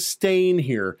almost a disdain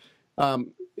here.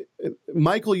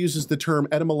 Michael uses the term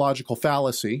etymological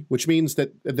fallacy, which means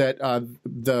that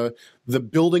the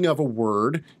building of a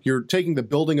word, you're taking the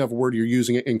building of a word, you're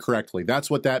using it incorrectly. That's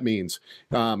what that means.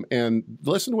 And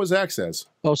listen to what Zach says.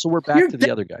 Oh, so we're back to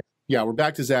the other guy. Yeah, we're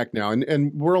back to Zach now,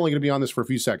 and we're only going to be on this for a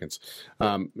few seconds,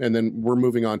 and then we're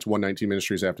moving on to 119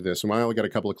 Ministries after this, and I only got a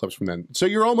couple of clips from then. So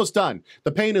you're almost done.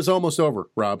 The pain is almost over,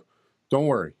 Rob. Don't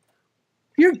worry.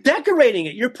 You're decorating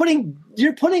it. You're putting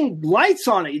lights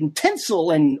on it and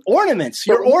tinsel and ornaments.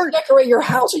 When you decorate your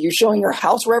house, are you showing your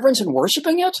house reverence and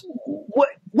worshiping it?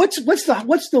 What's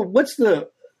the?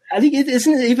 I think it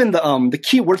isn't even the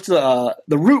key word. The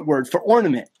root word for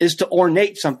ornament is to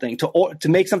ornate something, to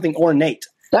make something ornate.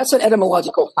 That's an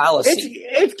etymological fallacy.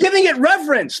 It's giving it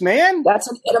reverence, man.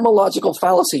 That's an etymological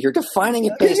fallacy. You're defining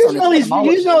it based on its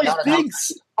etymology.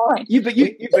 You've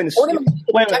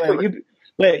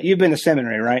been to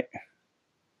seminary, right?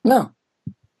 No.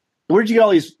 Where'd you get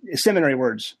all these seminary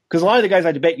words? Because a lot of the guys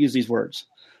I debate use these words.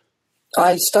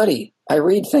 I study. I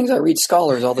read things. I read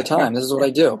scholars all the time. This is what I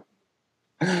do.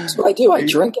 That's what I do. I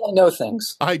drink and I know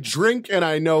things. I drink and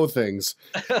I know things.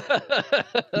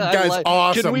 Guys,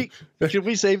 awesome. Should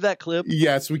we save that clip?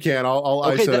 Yes, we can. I'll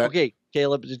ISO that. Okay,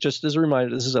 Caleb, just as a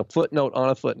reminder, this is a footnote on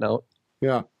a footnote.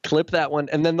 Yeah. Clip that one,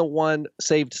 and then the one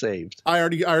saved. I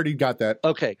already got that.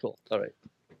 Okay, cool. All right.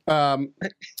 But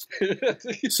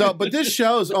this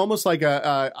shows almost like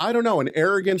I don't know, an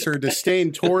arrogance or a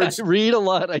disdain towards. I read a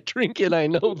lot. I drink and I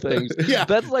know things. Yeah,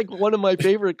 that's like one of my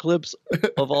favorite clips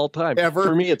of all time. Ever.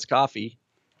 For me, it's coffee.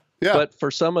 Yeah, but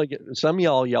for some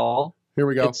y'all, here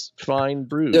we go. It's fine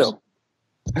brews. Yeah.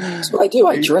 That's what I do.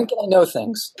 I drink and I know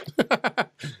things.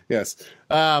 Yes.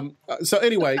 So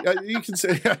anyway, you can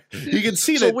see that.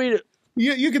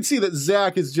 You can see that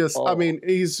Zach is just. I mean,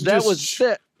 he's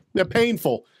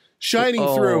painful,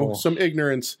 shining through some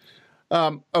ignorance.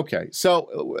 Okay,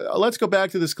 so let's go back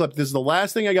to this clip. This is the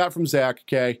last thing I got from Zach.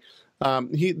 Okay,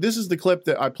 this is the clip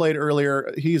that I played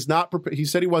earlier. He's not. He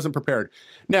said he wasn't prepared.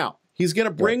 Now. He's going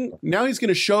to bring. Now he's going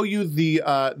to show you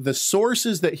the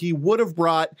sources that he would have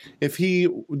brought if he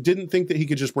didn't think that he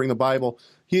could just bring the Bible.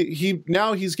 He's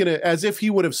going to, as if he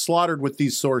would have slaughtered with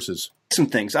these sources. Some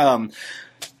things. I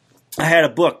had a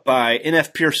book by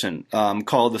N.F. Pearson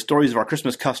called "The Stories of Our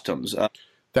Christmas Customs."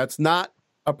 That's not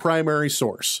a primary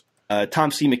source.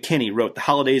 Tom C. McKinney wrote "The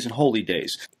Holidays and Holy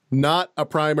Days." Not a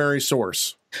primary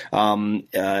source.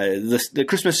 The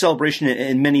Christmas Celebration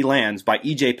in Many Lands by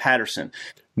E.J. Patterson.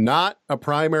 Not a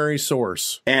primary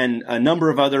source. And a number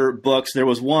of other books. There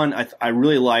was one I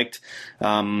really liked.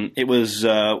 It was,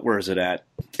 where is it at?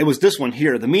 It was this one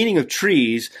here, The Meaning of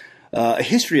Trees, A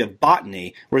History of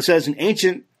Botany, where it says an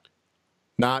ancient...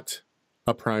 Not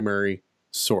a primary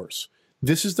source.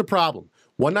 This is the problem.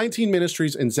 119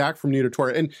 Ministries and Zach from New to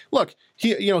Torah. And look,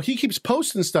 he keeps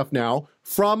posting stuff now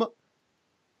from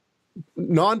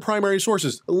non-primary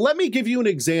sources. Let me give you an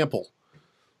example.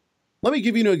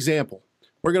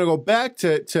 We're going to go back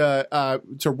to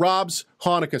Rob's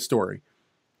Hanukkah story.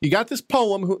 You got this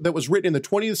poem that was written in the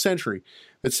 20th century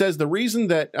that says the reason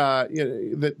that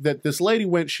that this lady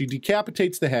went, she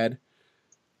decapitates the head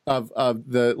of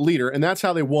the leader, and that's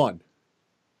how they won.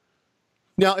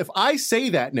 Now, if I say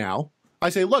that now, I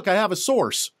say, look, I have a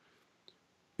source.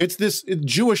 It's this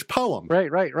Jewish poem.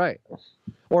 Right.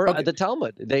 Or the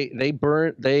Talmud. They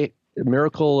burnt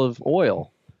miracle of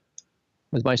oil.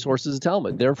 My source is the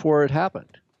Talmud. Therefore, it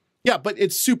happened. Yeah, but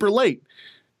it's super late.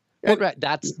 Right.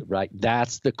 That's right.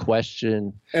 That's the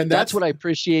question. And that's what I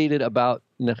appreciated about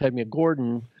Nehemiah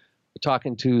Gordon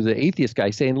talking to the atheist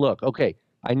guy, saying, look, okay,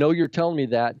 I know you're telling me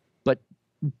that, but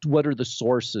what are the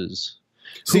sources?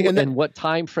 See, and what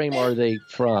time frame are they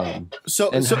from?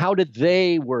 So how did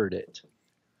they word it?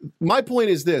 My point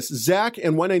is this: Zach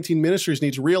and 119 Ministries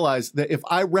need to realize that if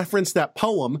I reference that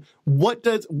poem, what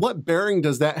bearing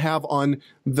does that have on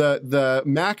the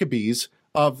Maccabees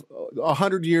of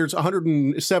 100 years,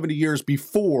 170 years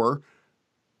before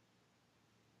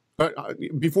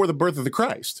the birth of the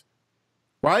Christ,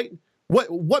 right?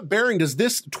 What bearing does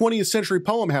this 20th century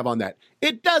poem have on that?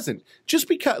 It doesn't. Just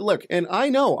because, look, and I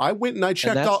know, I went and I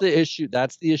checked out. The issue.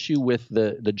 That's the issue with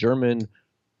the German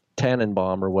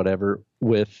Tannenbaum or whatever,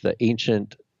 with the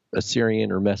ancient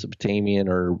Assyrian or Mesopotamian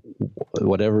or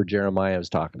whatever Jeremiah was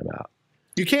talking about.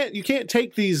 You can't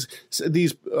take these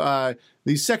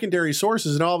secondary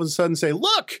sources and all of a sudden say,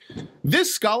 look,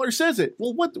 this scholar says it.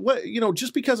 Well, what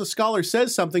just because a scholar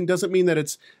says something doesn't mean that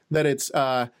it's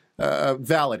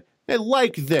valid. And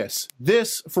like this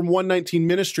from 119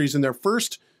 Ministries in their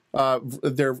first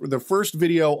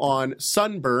video on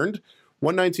Sunburned,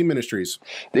 119 Ministries.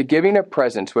 The giving of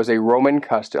presents was a Roman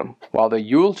custom, while the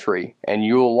Yule tree and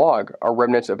Yule log are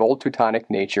remnants of old Teutonic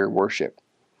nature worship.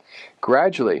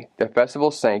 Gradually, the festival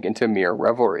sank into mere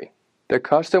revelry. The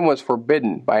custom was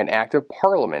forbidden by an act of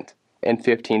Parliament in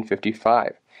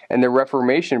 1555, and the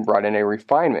Reformation brought in a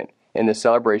refinement in the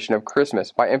celebration of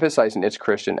Christmas by emphasizing its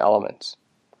Christian elements.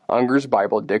 Unger's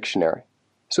Bible Dictionary.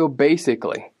 So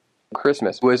basically,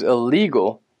 Christmas was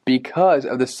illegal because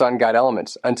of the sun god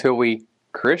elements until we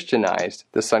Christianized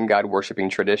the sun god worshiping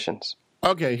traditions.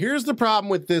 Okay, here's the problem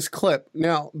with this clip.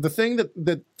 Now, the thing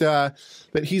that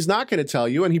he's not going to tell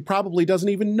you, and he probably doesn't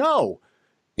even know,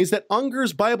 is that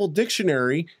Unger's Bible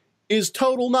Dictionary is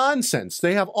total nonsense.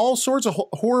 They have all sorts of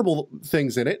horrible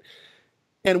things in it.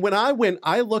 And when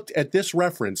I looked at this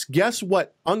reference, guess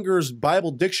what Unger's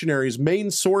Bible Dictionary's main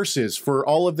source is for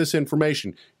all of this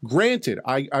information? Granted,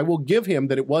 I will give him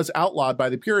that it was outlawed by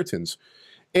the Puritans,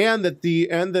 and that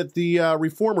the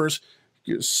Reformers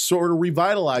sort of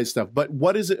revitalized stuff. But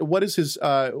what is it? What is his?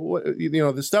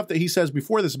 The stuff that he says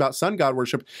before this about sun god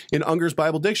worship in Unger's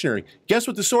Bible Dictionary? Guess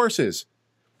what the source is?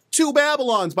 Two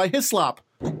Babylons by Hislop.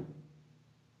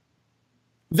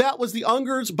 That was the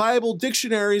Unger's Bible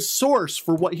Dictionary's source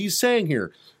for what he's saying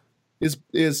here, is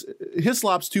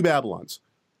Hislop's Two Babylons.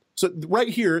 So right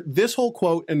here, this whole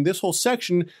quote and this whole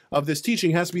section of this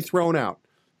teaching has to be thrown out.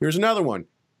 Here's another one.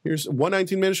 Here's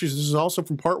 119 Ministries. This is also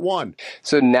from part 1.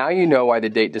 So now you know why the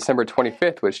date December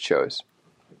 25th was chosen.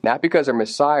 Not because our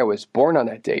Messiah was born on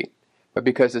that date, but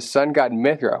because the sun god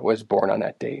Mithra was born on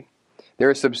that date.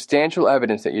 There is substantial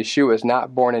evidence that Yeshua was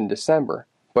not born in December,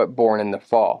 but born in the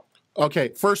fall. Okay,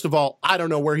 first of all, I don't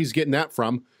know where he's getting that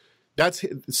from.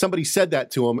 Somebody said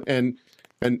that to him, and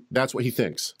that's what he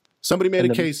thinks. Somebody made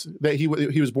a case that he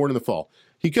was born in the fall.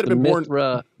 He could have been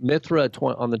born. Mithra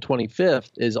on the 25th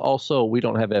is also, we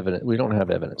don't have evidence. We don't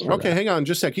have evidence. For okay, that. Hang on,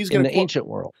 just a sec. He's in the ancient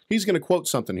world. He's going to quote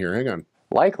something here. Hang on.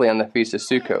 Likely on the Feast of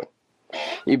Sukkot.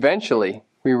 Eventually,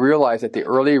 we realized that the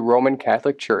early Roman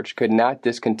Catholic Church could not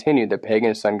discontinue the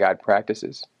pagan sun god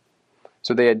practices.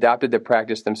 So they adopted the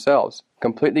practice themselves,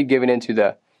 completely giving into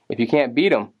the, if you can't beat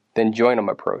them, then join them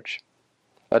approach.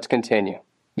 Let's continue.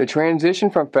 The transition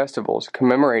from festivals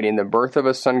commemorating the birth of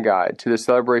a sun god to the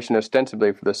celebration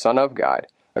ostensibly for the Son of God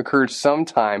occurred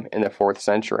sometime in the 4th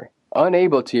century.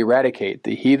 Unable to eradicate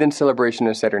the heathen celebration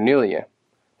of Saturnalia,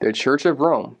 the Church of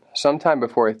Rome, sometime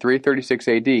before 336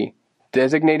 AD,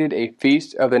 designated a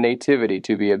Feast of the Nativity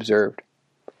to be observed.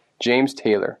 James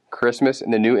Taylor, Christmas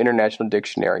in the New International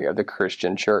Dictionary of the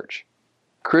Christian Church.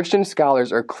 Christian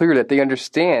scholars are clear that they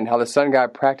understand how the sun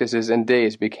god practices and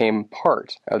days became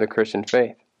part of the Christian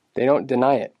faith. They don't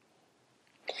deny it.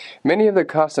 Many of the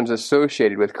customs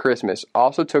associated with Christmas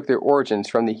also took their origins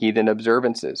from the heathen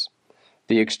observances.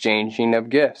 The exchanging of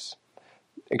gifts,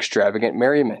 extravagant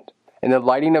merriment, and the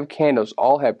lighting of candles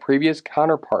all had previous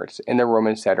counterparts in the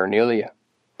Roman Saturnalia.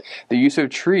 The use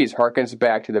of trees harkens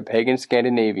back to the pagan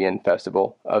Scandinavian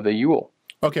festival of the Yule.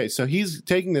 Okay, so he's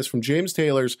taking this from James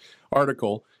Taylor's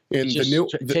article in the new...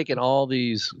 taking all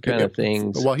these kind of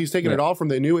things. Well, he's taking it all from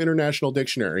the New International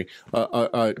Dictionary,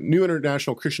 New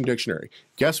International Christian Dictionary.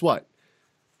 Guess what?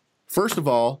 First of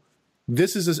all,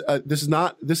 this is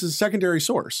a secondary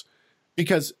source,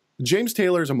 because James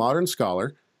Taylor is a modern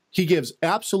scholar. He gives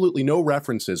absolutely no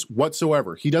references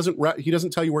whatsoever. He doesn't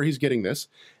tell you where he's getting this.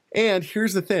 And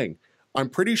here's the thing. I'm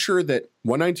pretty sure that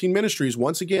 119 Ministries,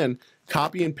 once again,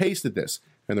 copy and pasted this.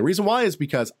 And the reason why is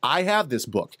because I have this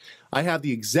book. I have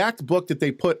the exact book that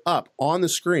they put up on the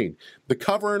screen, the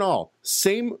cover and all,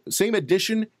 same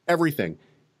edition, everything.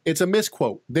 It's a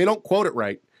misquote. They don't quote it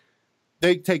right.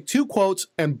 They take two quotes,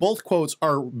 and both quotes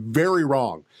are very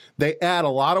wrong. They add a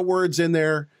lot of words in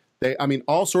there.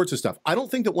 All sorts of stuff. I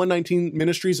don't think that 119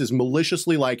 Ministries is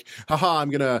maliciously like, haha, I'm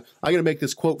gonna make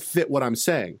this quote fit what I'm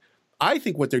saying. I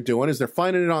think what they're doing is they're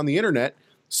finding it on the internet.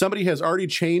 Somebody has already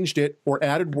changed it or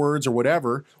added words or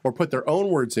whatever, or put their own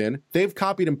words in. They've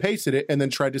copied and pasted it and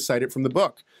then tried to cite it from the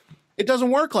book. It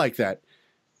doesn't work like that.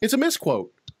 It's a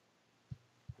misquote.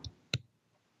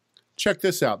 Check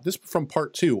this out. This is from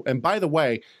part 2. And by the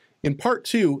way, in part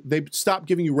 2, they stopped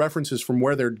giving you references from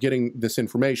where they're getting this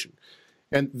information.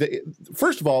 And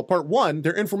first of all, part 1,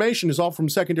 their information is all from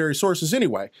secondary sources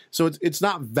anyway. So it's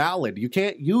not valid. You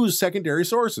can't use secondary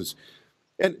sources.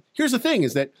 And here's the thing: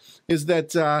 is that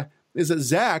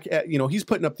Zach, he's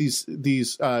putting up these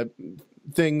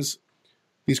things,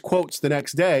 these quotes the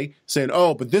next day, saying,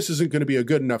 "Oh, but this isn't going to be a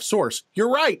good enough source." You're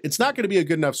right; it's not going to be a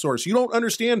good enough source. You don't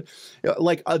understand.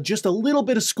 Just a little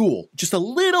bit of school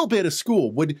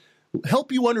would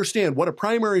help you understand what a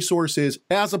primary source is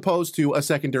as opposed to a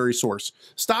secondary source.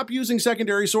 Stop using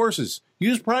secondary sources.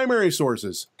 Use primary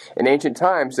sources. In ancient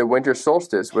times, the winter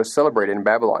solstice was celebrated in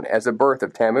Babylon as the birth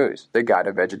of Tammuz, the god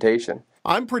of vegetation.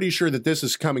 I'm pretty sure that this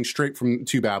is coming straight from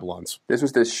two Babylons. This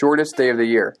was the shortest day of the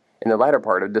year, in the latter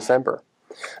part of December.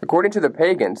 According to the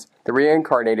pagans, the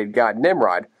reincarnated god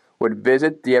Nimrod would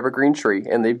visit the evergreen tree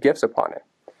and leave gifts upon it.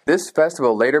 This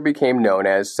festival later became known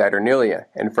as Saturnalia,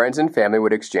 and friends and family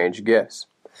would exchange gifts.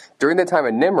 During the time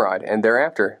of Nimrod and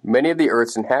thereafter, many of the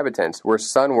earth's inhabitants were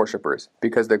sun worshippers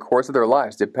because the course of their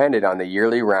lives depended on the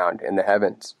yearly round in the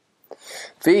heavens.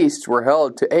 Feasts were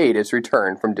held to aid its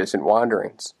return from distant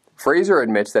wanderings. Fraser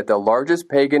admits that the largest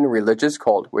pagan religious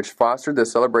cult which fostered the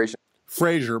celebration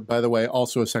Fraser, by the way,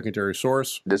 also a secondary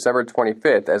source. December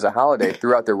 25th as a holiday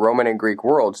throughout the Roman and Greek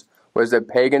worlds was the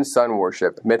pagan sun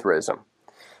worship Mithraism.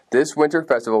 This winter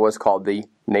festival was called the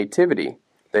Nativity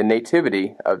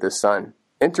of the sun.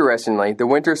 Interestingly, the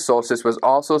winter solstice was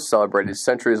also celebrated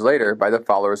centuries later by the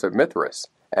followers of Mithras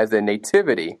as the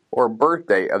nativity or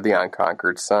birthday of the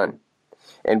unconquered sun.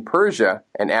 In Persia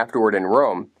and afterward in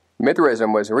Rome,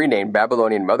 Mithraism was renamed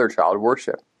Babylonian mother-child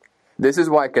worship. This is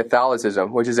why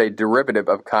Catholicism, which is a derivative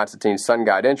of Constantine's sun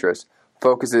god interest,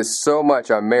 focuses so much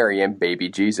on Mary and baby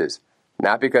Jesus.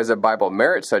 Not because the Bible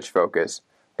merits such focus,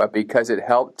 but because it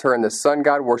helped turn the sun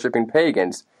god worshipping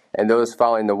pagans and those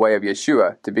following the way of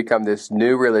Yeshua to become this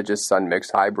new religious sun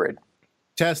mixed hybrid.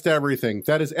 Test everything.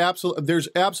 That is there's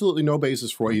absolutely no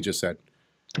basis for what you just said.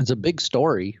 It's a big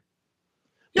story.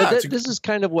 Yeah, this is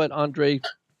kind of what Andre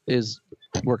is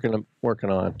working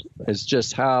on. Is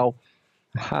just how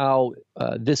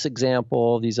this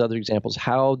example, these other examples,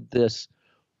 how this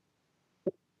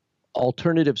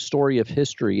alternative story of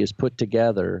history is put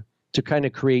together to kind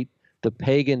of create the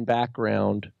pagan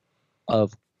background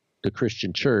of the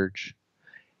Christian church,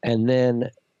 and then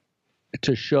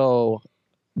to show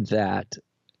that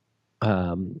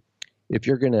if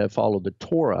you're going to follow the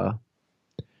Torah,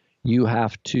 you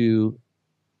have to,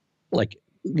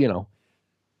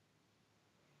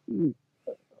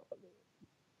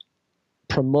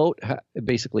 promote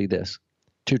basically this,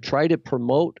 to try to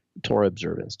promote Torah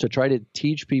observance, to try to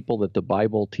teach people that the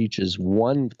Bible teaches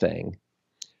one thing,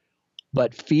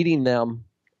 but feeding them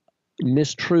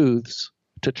mistruths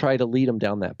to try to lead them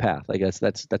down that path. I guess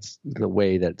that's the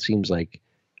way that it seems like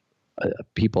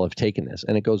people have taken this.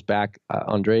 And it goes back,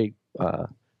 Andre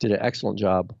did an excellent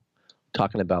job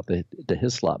talking about the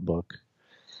Hislop book.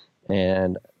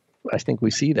 And I think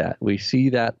we see that.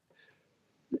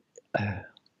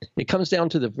 It comes down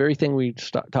to the very thing we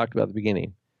talked about at the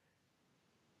beginning.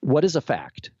 What is a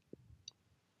fact?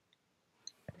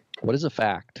 What is a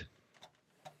fact?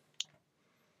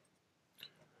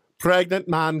 Pregnant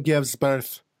man gives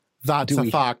birth. That's a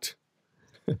fact.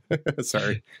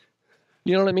 Sorry.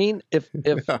 You know what I mean?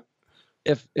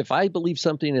 If I believe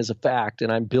something is a fact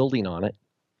and I'm building on it,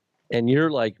 and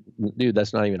you're like, dude,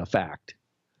 that's not even a fact,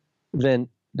 then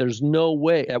there's no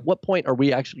way. At what point are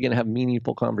we actually going to have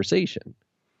meaningful conversation?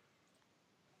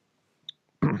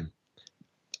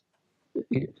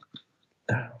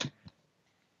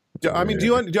 I mean,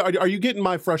 are you getting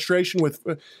my frustration with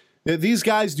these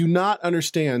guys? Do not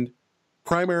understand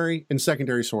primary and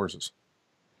secondary sources.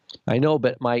 I know,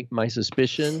 but my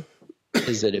suspicion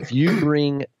is that if you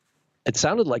bring, it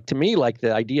sounded like to me like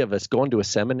the idea of us going to a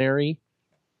seminary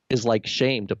is like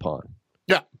shamed upon.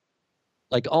 Yeah,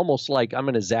 like almost like I'm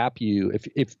going to zap you.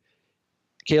 If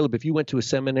Caleb, if you went to a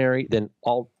seminary, then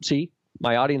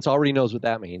my audience already knows what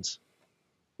that means.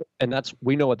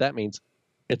 we know what that means.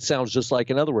 It sounds just like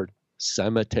another word,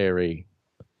 cemetery.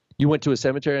 You went to a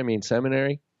cemetery, I mean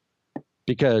seminary,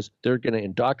 because they're going to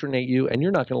indoctrinate you and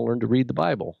you're not going to learn to read the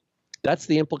Bible. That's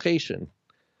the implication.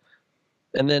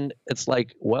 And then it's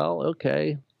like, well,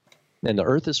 okay. And the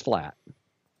earth is flat.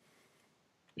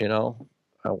 You know,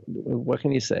 what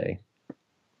can you say?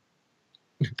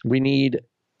 We need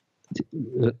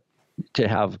to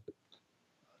have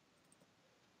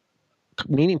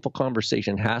meaningful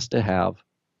conversation, has to have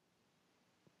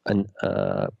an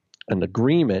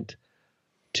agreement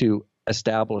to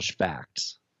establish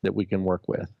facts that we can work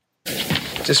with.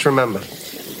 Just remember,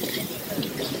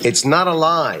 it's not a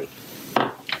lie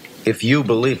if you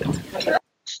believe it.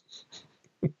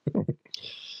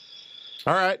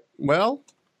 All right. Well,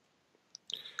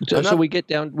 so we get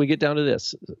down to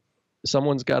this.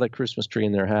 Someone's got a Christmas tree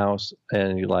in their house,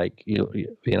 and you're like, you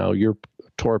know, you're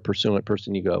a Torah pursuant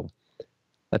person. You go,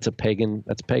 that's paganism.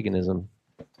 It's paganism.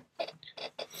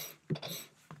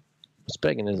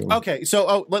 Okay,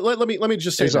 so let me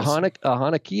just say there's a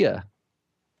Hanukkah.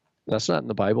 That's not in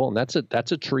the Bible, and that's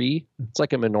a tree. It's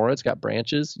like a menorah. It's got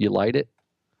branches. You light it.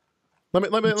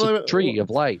 It's a tree of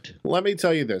light. Let me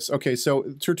tell you this. Okay,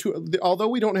 so although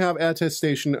we don't have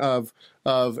attestation of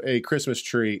a Christmas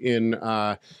tree in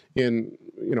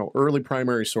early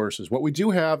primary sources, what we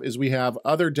do have is we have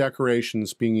other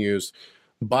decorations being used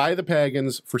by the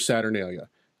pagans for Saturnalia.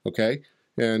 Okay,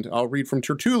 and I'll read from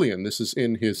Tertullian. This is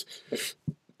in his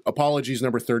Apologies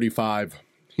number 35.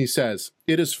 He says,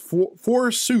 "It is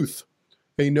forsooth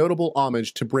a notable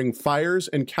homage to bring fires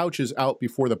and couches out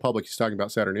before the public." He's talking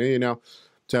about Saturnalia now.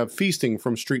 "To have feasting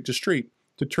from street to street,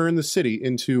 to turn the city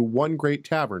into one great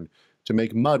tavern, to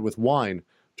make mud with wine,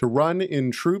 to run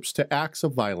in troops to acts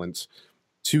of violence,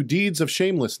 to deeds of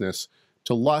shamelessness,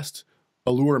 to lust,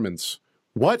 allurements.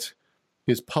 What?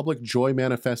 Is public joy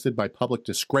manifested by public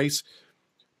disgrace?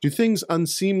 Do things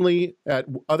unseemly at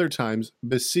other times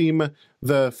beseem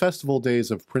the festival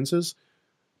days of princes?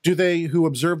 Do they who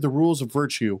observe the rules of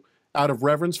virtue, out of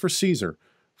reverence for Caesar,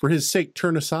 for his sake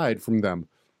turn aside from them?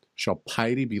 Shall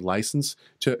piety be licensed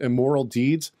to immoral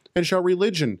deeds, and shall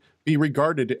religion be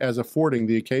regarded as affording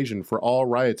the occasion for all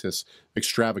riotous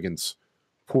extravagance?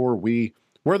 Poor we,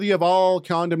 worthy of all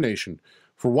condemnation.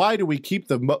 For why do we keep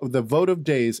the votive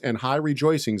days and high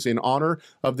rejoicings in honor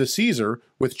of the Caesar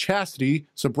with chastity,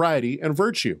 sobriety, and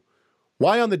virtue?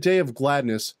 Why on the day of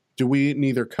gladness do we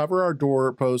neither cover our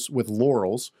doorposts with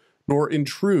laurels, nor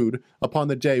intrude upon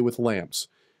the day with lamps?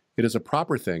 It is a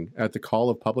proper thing, at the call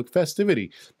of public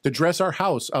festivity, to dress our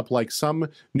house up like some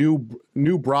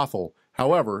new brothel.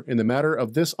 However, in the matter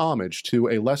of this homage to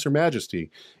a lesser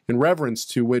majesty, in reverence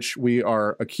to which we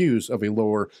are accused of a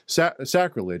lower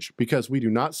sacrilege, because we do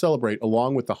not celebrate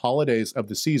along with the holidays of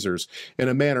the Caesars in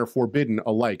a manner forbidden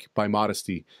alike by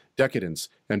modesty, decadence,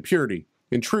 and purity.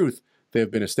 In truth, they have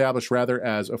been established rather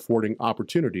as affording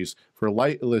opportunities for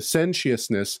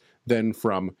licentiousness than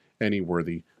from any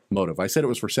worthy motive." I said it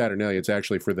was for Saturnalia. It's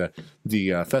actually for the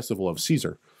festival of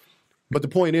Caesar. But the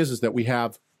point is that we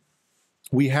have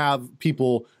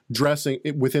people dressing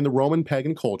within the Roman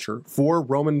pagan culture for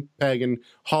Roman pagan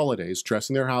holidays,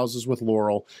 dressing their houses with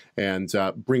laurel and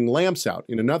bring lamps out.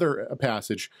 In another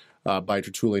passage by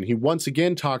Tertullian, he once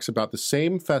again talks about the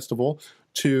same festival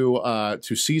to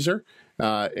Caesar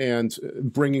and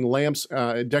bringing lamps,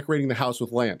 decorating the house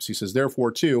with lamps. He says,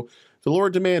 "Therefore, too, the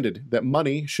Lord demanded that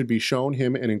money should be shown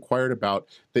him and inquired about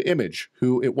the image,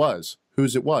 whose it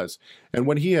was. And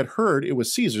when he had heard it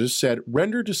was Caesar's, said,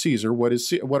 Render to Caesar what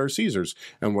are Caesar's,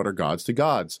 and what are God's to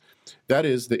God's. That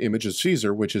is the image of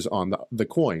Caesar, which is on the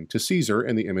coin, to Caesar,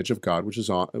 and the image of God, which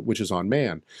is on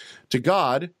man. To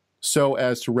God, so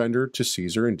as to render to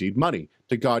Caesar indeed money,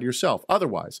 to God yourself.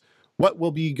 Otherwise, what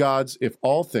will be God's if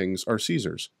all things are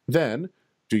Caesar's? Then,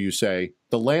 do you say,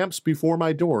 the lamps before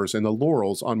my doors and the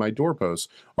laurels on my doorposts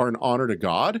are an honor to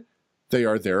God? They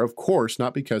are there, of course,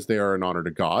 not because they are an honor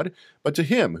to God, but to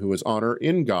him who is honor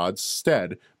in God's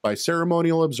stead by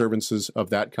ceremonial observances of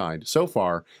that kind, so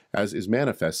far as is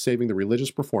manifest, saving the religious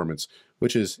performance,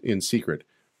 which is in secret,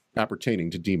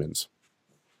 appertaining to demons."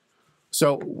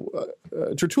 So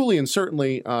Tertullian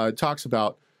certainly talks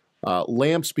about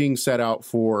lamps being set out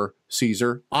for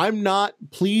Caesar.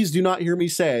 Please do not hear me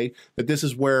say that this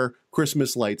is where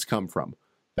Christmas lights come from.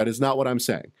 That is not what I'm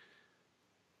saying.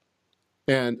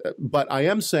 But I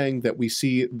am saying that we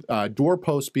see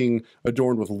doorposts being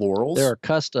adorned with laurels. There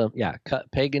are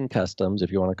pagan customs,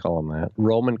 if you want to call them that,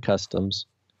 Roman customs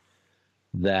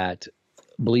that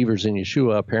believers in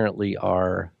Yeshua apparently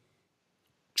are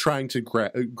trying to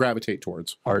gravitate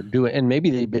towards. Are doing, and maybe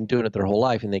they've been doing it their whole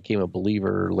life, and they became a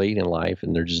believer late in life,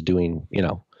 and they're just doing,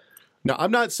 Now,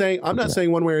 I'm not saying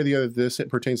one way or the other this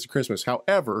pertains to Christmas.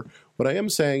 However, what I am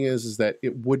saying is that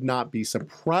it would not be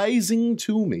surprising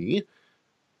to me.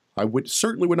 I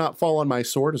certainly would not fall on my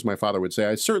sword, as my father would say.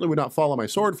 I certainly would not fall on my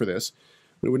sword for this.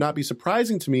 But it would not be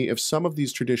surprising to me if some of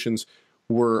these traditions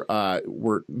were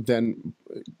then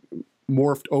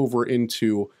morphed over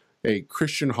into a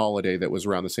Christian holiday that was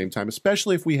around the same time,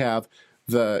 especially if we have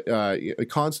the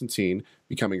Constantine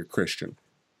becoming a Christian.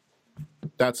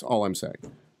 That's all I'm saying.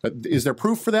 Is there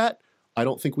proof for that? I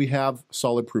don't think we have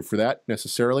solid proof for that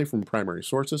necessarily from primary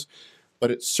sources, but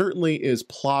it certainly is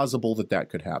plausible that that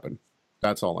could happen.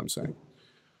 That's all I'm saying.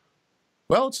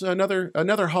 Well, it's another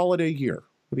holiday year.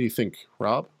 What do you think,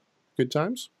 Rob? Good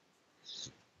times?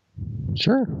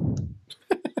 Sure.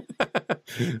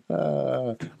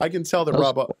 I can tell that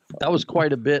Rob... That was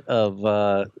quite a bit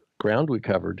of ground we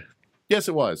covered. Yes,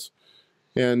 it was.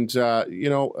 And, by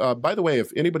the way,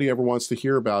 if anybody ever wants to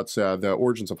hear about the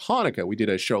origins of Hanukkah, we did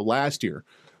a show last year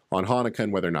on Hanukkah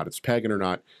and whether or not it's pagan or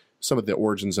not, some of the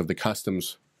origins of the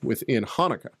customs within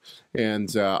Hanukkah.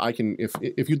 And I can,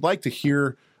 if you'd like to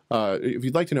hear, if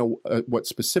you'd like to know what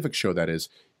specific show that is,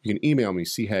 you can email me,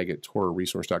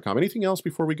 chag@torahresource.com. Anything else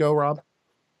before we go, Rob?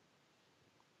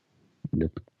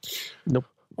 Nope.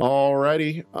 All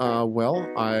righty. Well,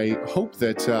 I hope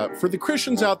that for the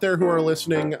Christians out there who are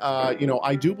listening,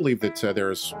 I do believe that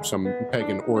there's some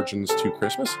pagan origins to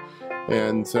Christmas.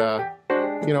 And,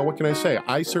 what can I say?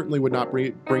 I certainly would not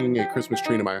be bringing a Christmas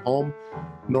tree to my home,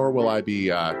 nor will I be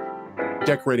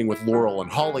decorating with laurel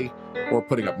and holly or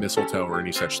putting up mistletoe or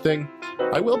any such thing.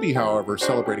 I will be, however,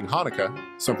 celebrating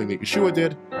Hanukkah, something that Yeshua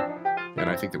did. And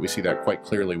I think that we see that quite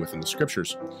clearly within the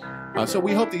scriptures. So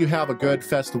we hope that you have a good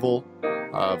festival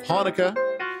of Hanukkah.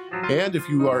 And if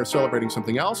you are celebrating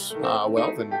something else,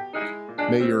 then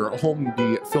may your home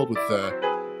be filled with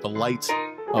the light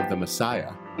of the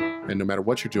Messiah. And no matter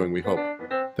what you're doing, we hope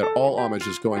that all homage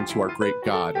is going to our great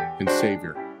God and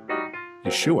Savior,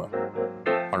 Yeshua,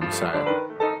 our Messiah.